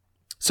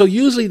 So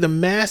usually the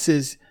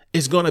masses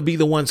is going to be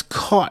the ones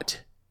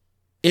caught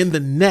in the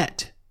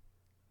net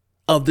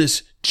of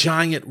this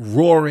giant,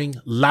 roaring,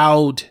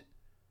 loud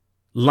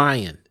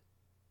lion.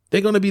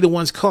 They're going to be the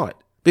ones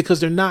caught because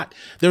they're not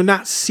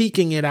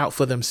seeking it out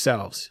for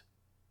themselves.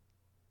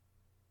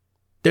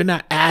 They're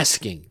not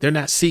asking, they're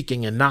not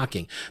seeking and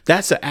knocking.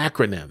 That's an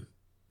acronym.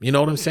 You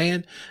know what I'm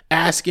saying?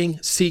 Asking,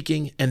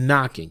 seeking, and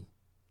knocking.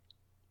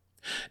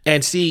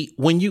 And see,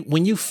 when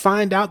you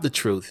find out the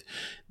truth,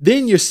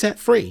 then you're set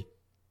free.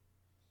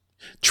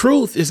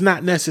 Truth is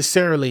not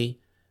necessarily,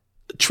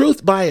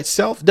 truth by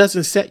itself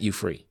doesn't set you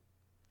free.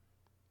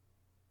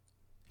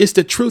 It's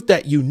the truth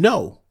that you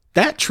know.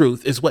 That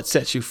truth is what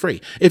sets you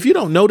free. If you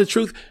don't know the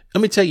truth,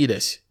 let me tell you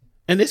this,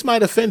 and this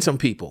might offend some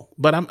people,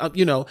 but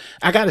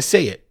I got to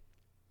say it.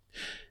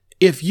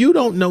 If you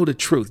don't know the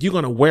truth, you're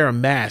going to wear a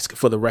mask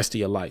for the rest of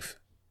your life.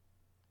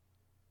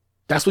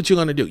 That's what you're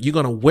going to do. You're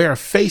going to wear a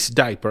face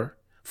diaper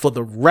for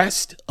the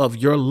rest of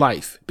your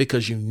life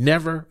because you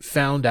never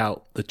found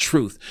out the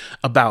truth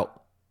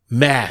about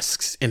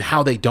masks and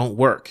how they don't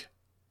work.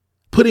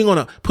 Putting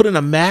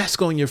a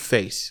mask on your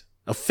face,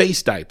 a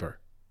face diaper,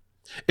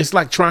 it's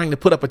like trying to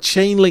put up a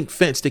chain link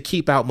fence to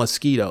keep out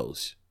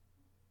mosquitoes.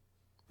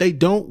 They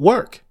don't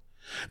work.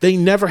 They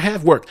never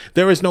have worked.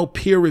 There is no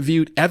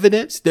peer-reviewed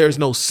evidence. There is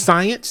no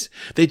science.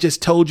 They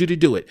just told you to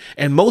do it.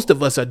 And most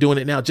of us are doing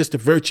it now just to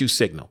virtue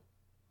signal.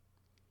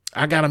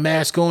 I got a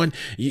mask on.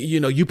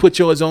 You put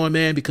yours on,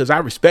 man, because I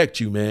respect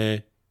you,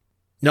 man.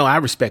 No, I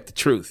respect the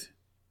truth.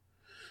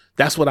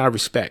 That's what I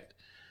respect.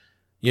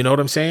 You know what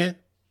I'm saying?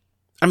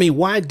 I mean,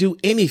 why do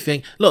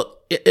anything? Look,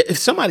 if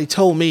somebody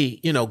told me,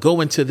 go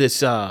into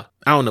this,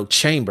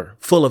 chamber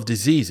full of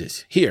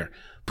diseases. Here,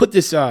 put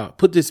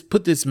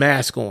this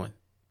mask on.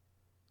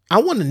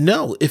 I want to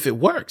know if it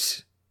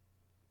works.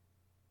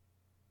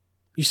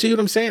 You see what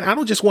I'm saying? I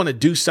don't just want to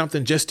do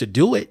something just to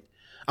do it.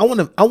 I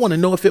want to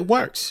know if it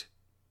works.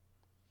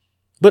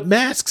 But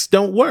masks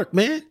don't work,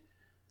 man.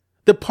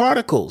 The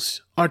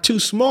particles are too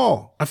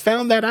small. I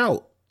found that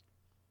out.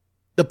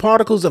 The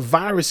particles of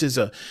viruses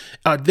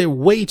they're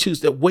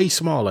way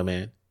smaller,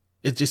 man.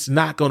 It's just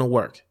not going to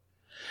work.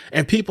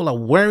 And people are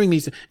wearing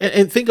these.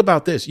 And think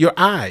about this. Your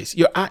eyes,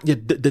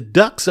 the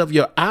ducts of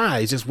your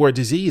eyes is where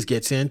disease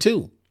gets in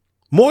too.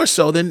 More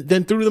so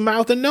than through the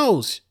mouth and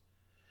nose.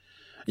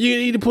 You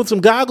need to put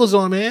some goggles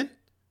on, man.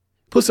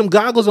 Put some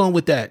goggles on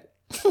with that.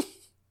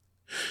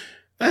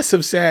 That's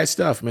some sad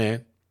stuff,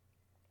 man.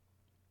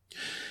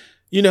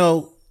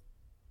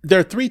 There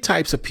are three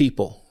types of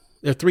people.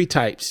 There are three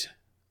types.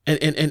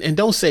 And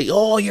don't say,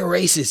 oh, you're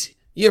racist.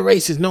 You're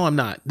racist. No, I'm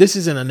not. This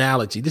is an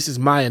analogy. This is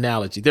my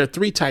analogy. There are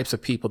three types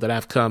of people that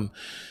I've come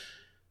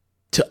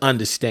to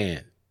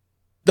understand.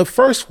 The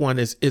first one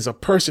is a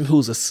person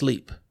who's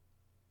asleep.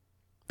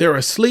 They're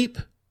asleep,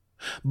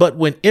 but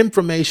when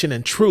information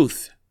and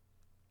truth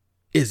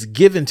is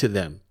given to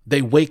them,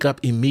 they wake up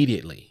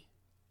immediately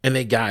and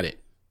they got it.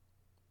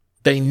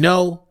 They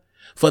know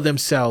for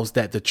themselves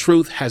that the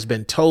truth has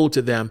been told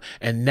to them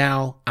and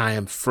now I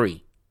am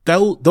free.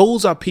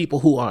 Those are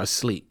people who are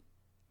asleep.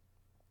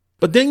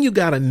 But then you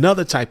got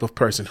another type of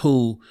person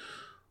who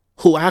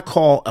I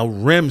call a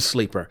REM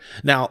sleeper.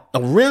 Now,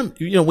 a REM,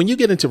 when you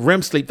get into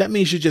REM sleep, that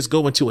means you just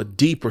go into a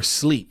deeper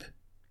sleep.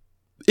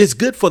 It's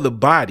good for the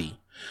body.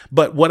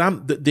 But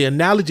the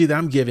analogy that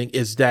I'm giving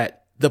is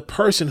that the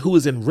person who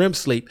is in REM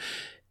sleep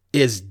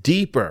is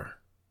deeper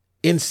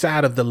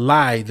inside of the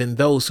lie than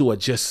those who are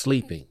just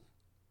sleeping.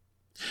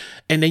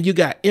 And then you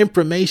got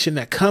information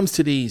that comes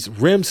to these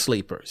REM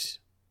sleepers,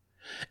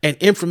 and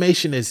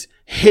information is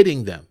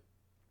hitting them.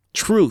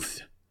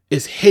 Truth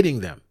is hitting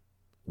them.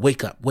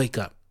 Wake up, wake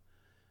up.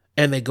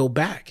 And they go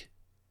back.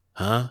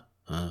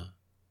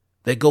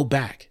 They go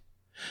back.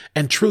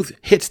 And truth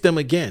hits them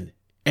again.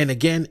 And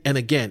again and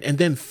again. And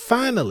then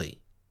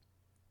finally,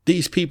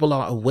 these people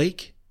are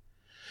awake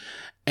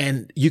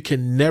and you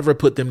can never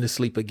put them to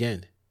sleep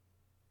again.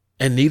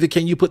 And neither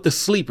can you put the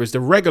sleepers,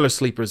 the regular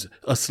sleepers,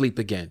 asleep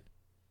again.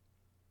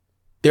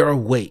 They're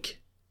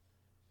awake.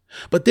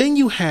 But then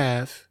you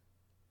have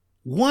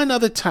one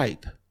other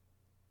type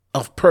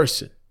of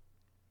person.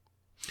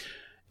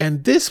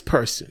 And this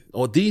person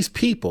or these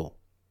people,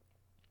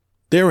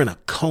 they're in a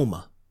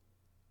coma.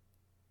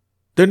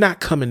 They're not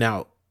coming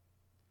out.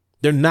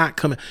 They're not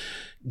coming.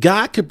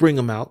 God could bring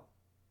them out.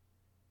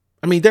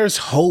 I mean, there's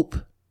hope,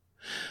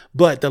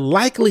 but the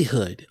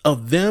likelihood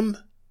of them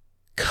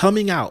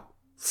coming out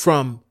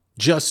from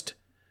just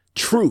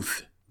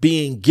truth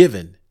being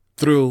given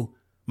through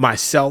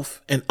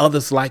myself and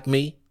others like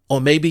me,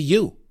 or maybe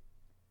you,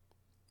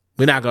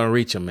 we're not going to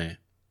reach them, man.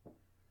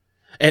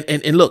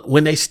 And look,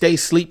 when they stay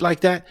asleep like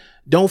that,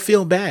 don't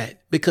feel bad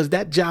because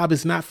that job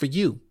is not for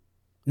you,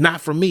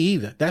 not for me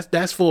either.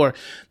 That's for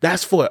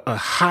a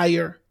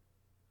higher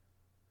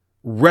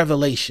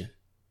revelation.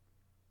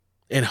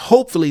 And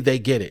hopefully they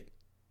get it.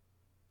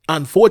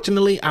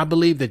 Unfortunately, I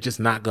believe they're just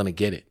not going to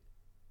get it.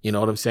 You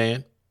know what I'm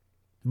saying?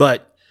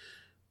 But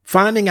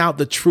finding out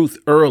the truth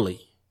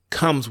early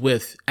comes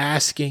with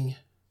asking,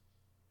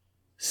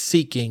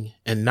 seeking,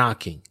 and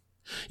knocking.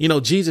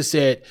 Jesus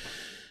said,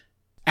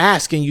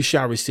 Ask and you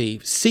shall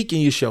receive. Seek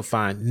and you shall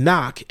find.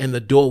 Knock and the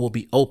door will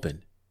be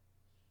open.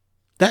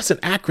 That's an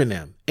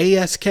acronym.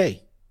 ASK.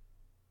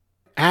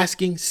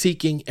 Asking,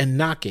 seeking, and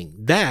knocking.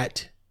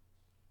 That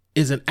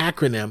is an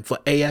acronym for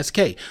ASK,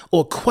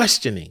 or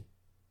questioning.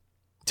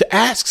 To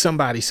ask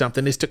somebody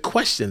something is to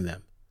question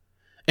them.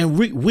 And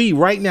we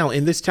right now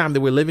in this time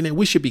that we're living in,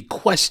 we should be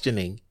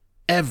questioning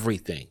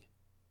everything,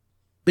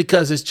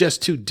 because it's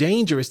just too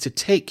dangerous to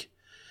take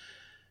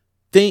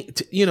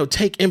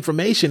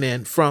information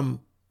in from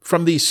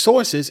these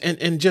sources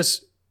and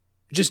just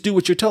do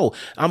what you're told.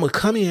 I'm going to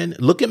come in,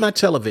 look at my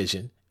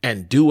television,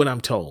 and do what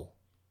I'm told.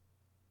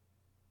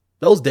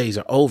 Those days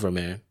are over,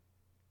 man.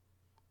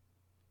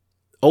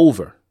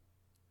 Over.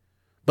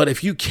 But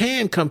if you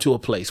can come to a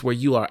place where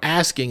you are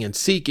asking and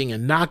seeking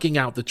and knocking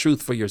out the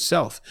truth for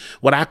yourself,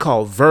 what I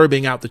call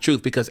verbing out the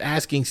truth, because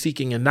asking,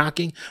 seeking, and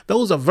knocking,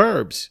 those are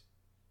verbs.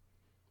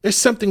 There's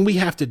something we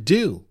have to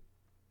do.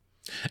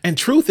 And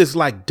truth is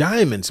like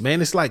diamonds,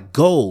 man. It's like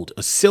gold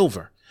or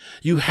silver.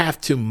 You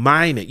have to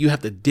mine it. You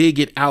have to dig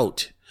it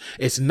out.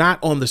 It's not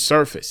on the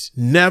surface,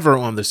 never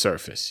on the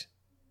surface.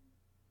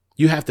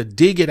 You have to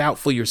dig it out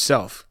for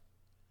yourself.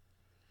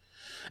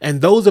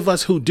 And those of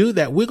us who do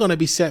that, we're going to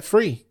be set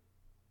free,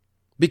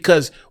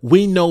 because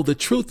we know the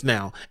truth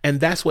now. And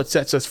that's what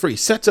sets us free.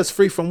 Sets us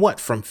free from what?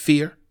 From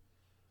fear,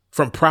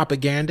 from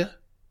propaganda,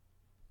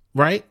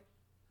 right?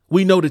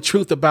 We know the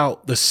truth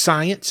about the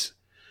science,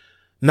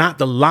 not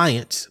the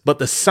liance, but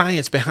the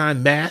science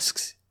behind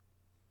masks,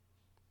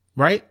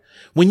 right?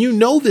 When you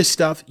know this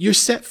stuff, you're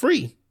set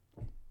free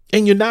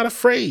and you're not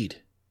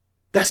afraid.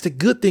 That's the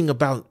good thing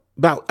about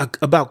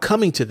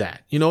coming to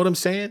that. You know what I'm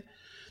saying?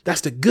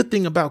 That's the good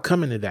thing about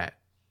coming to that.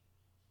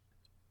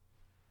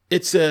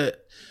 It's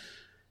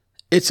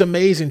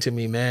amazing to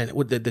me, man,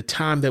 with the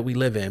time that we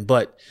live in.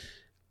 But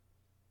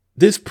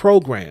this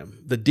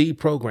program, the D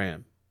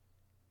program,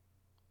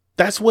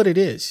 that's what it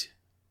is.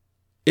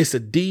 It's a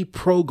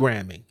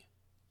deprogramming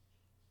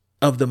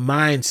of the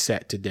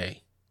mindset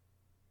today.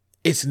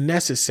 It's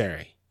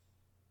necessary,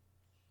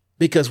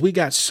 because we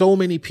got so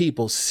many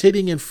people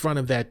sitting in front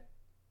of that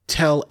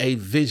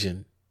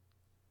television,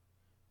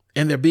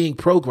 and they're being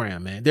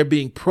programmed, man. They're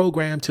being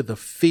programmed to the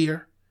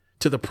fear,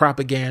 to the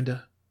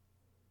propaganda,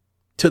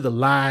 to the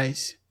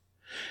lies,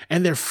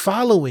 and they're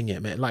following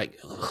it, man. Like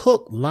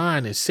hook,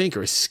 line, and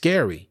sinker. It's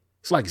scary.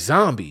 It's like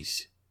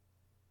zombies.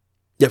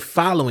 They're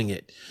following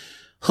it,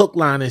 hook,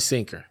 line, and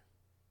sinker.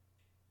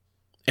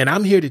 And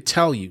I'm here to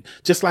tell you,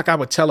 just like I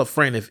would tell a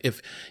friend,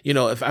 if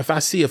I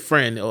see a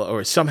friend,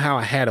 or somehow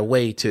I had a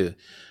way to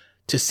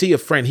see a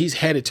friend, he's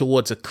headed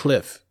towards a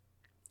cliff.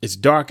 It's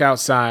dark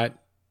outside.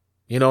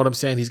 You know what I'm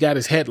saying? He's got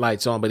his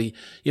headlights on, but the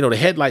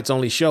headlights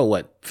only show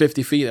what,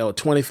 50 feet or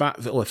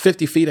 25 or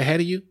 50 feet ahead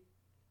of you.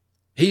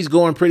 He's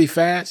going pretty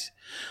fast.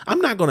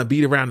 I'm not going to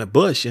beat around the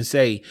bush and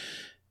say,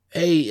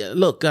 hey,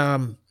 look,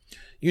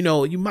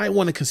 you might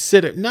want to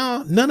consider.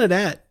 No, none of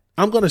that.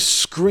 I'm going to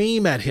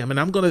scream at him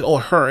or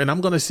her, and I'm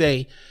going to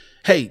say,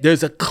 hey,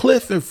 there's a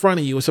cliff in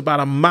front of you. It's about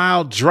a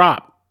mile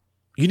drop.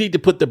 You need to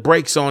put the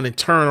brakes on and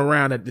turn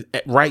around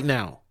right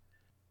now.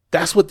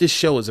 That's what this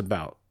show is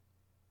about.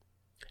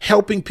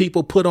 Helping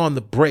people put on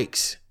the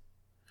brakes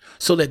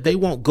so that they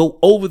won't go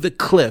over the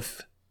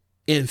cliff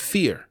in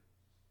fear,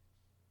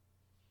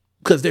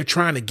 because they're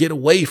trying to get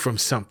away from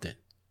something,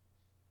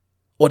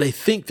 or they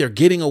think they're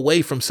getting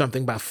away from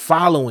something by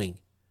following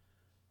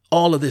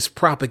all of this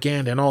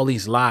propaganda and all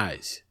these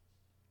lies.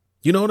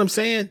 You know what I'm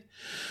saying?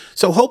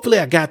 So hopefully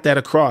I got that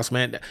across,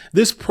 man.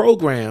 This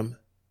program,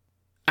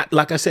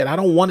 like I said, I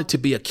don't want it to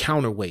be a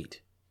counterweight.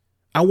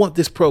 I want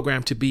this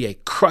program to be a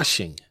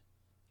crushing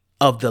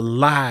of the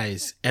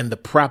lies and the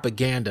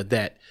propaganda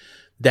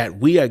that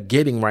we are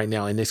getting right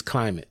now in this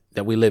climate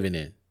that we're living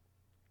in.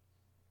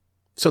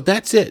 So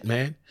that's it,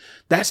 man.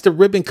 That's the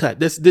ribbon cut.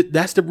 That's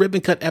the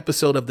ribbon cut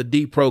episode of the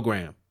D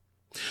program.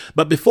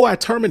 But before I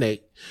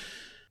terminate,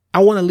 I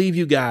want to leave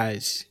you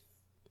guys.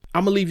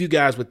 I'm going to leave you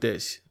guys with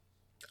this.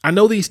 I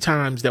know these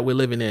times that we're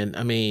living in,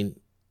 I mean,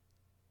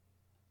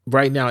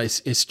 right now,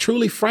 it's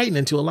truly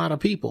frightening to a lot of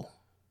people.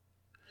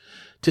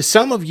 To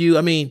some of you,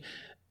 I mean,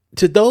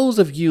 to those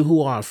of you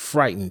who are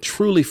frightened,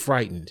 truly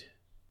frightened,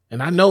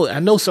 and I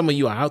know some of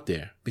you are out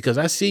there, because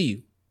I see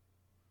you.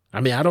 I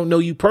mean, I don't know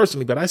you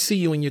personally, but I see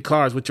you in your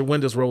cars with your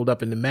windows rolled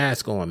up and the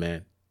mask on,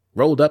 man.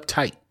 Rolled up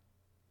tight.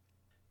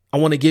 I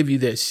want to give you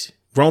this.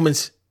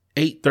 Romans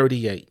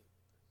 8:38.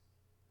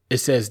 It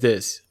says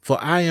this: for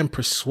I am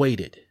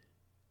persuaded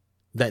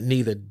that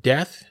neither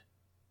death,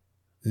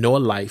 nor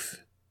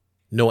life,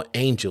 nor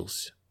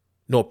angels,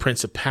 nor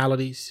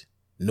principalities,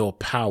 nor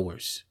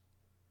powers,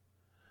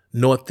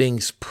 nor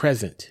things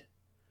present,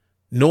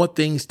 nor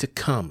things to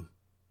come,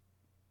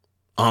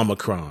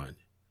 Omicron,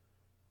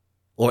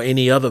 or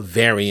any other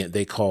variant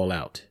they call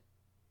out,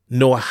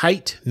 nor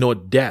height, nor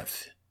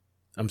depth,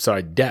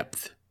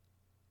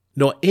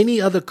 nor any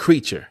other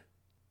creature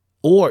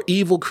or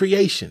evil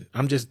creation.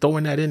 I'm just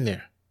throwing that in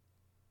there,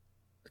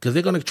 because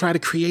they're going to try to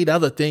create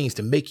other things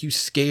to make you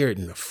scared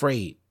and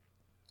afraid.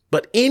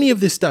 But any of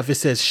this stuff, it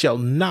says, shall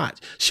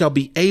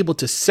be able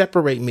to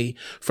separate me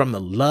from the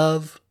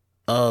love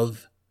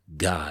of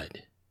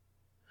God,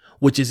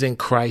 which is in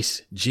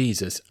Christ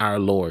Jesus, our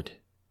Lord,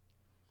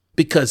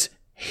 because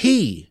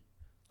he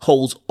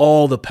holds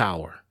all the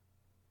power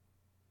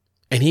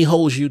and he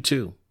holds you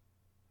too.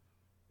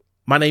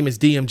 My name is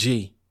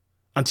DMG.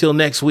 Until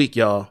next week,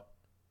 y'all,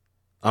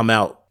 I'm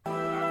out.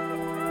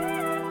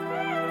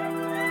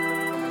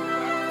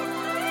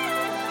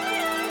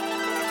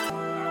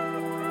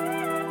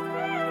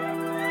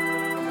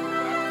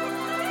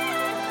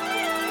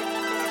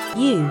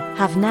 You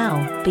have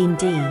now been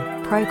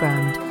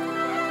deprogrammed.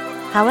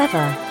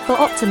 However, for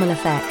optimal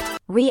effect,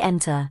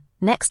 re-enter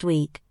next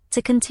week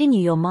to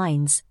continue your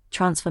mind's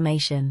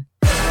transformation.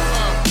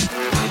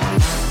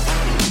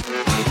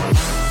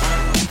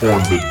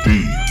 On the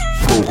D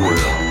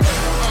program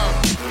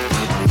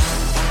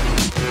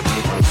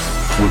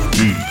with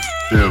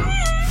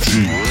DMG.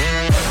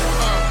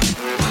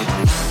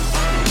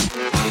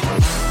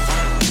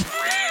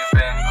 We've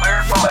been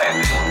cleared for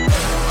landing.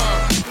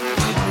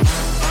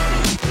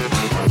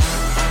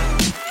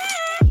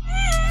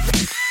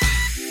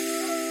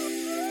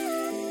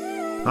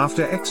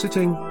 After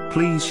exiting,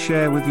 please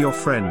share with your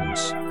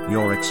friends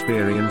your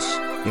experience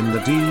in the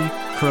D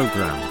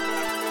program.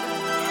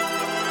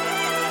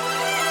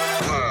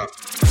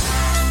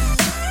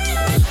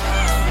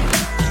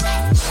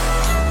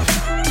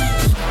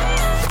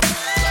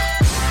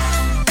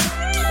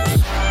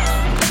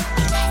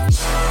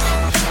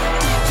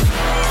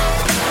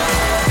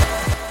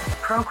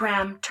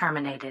 Program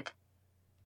terminated.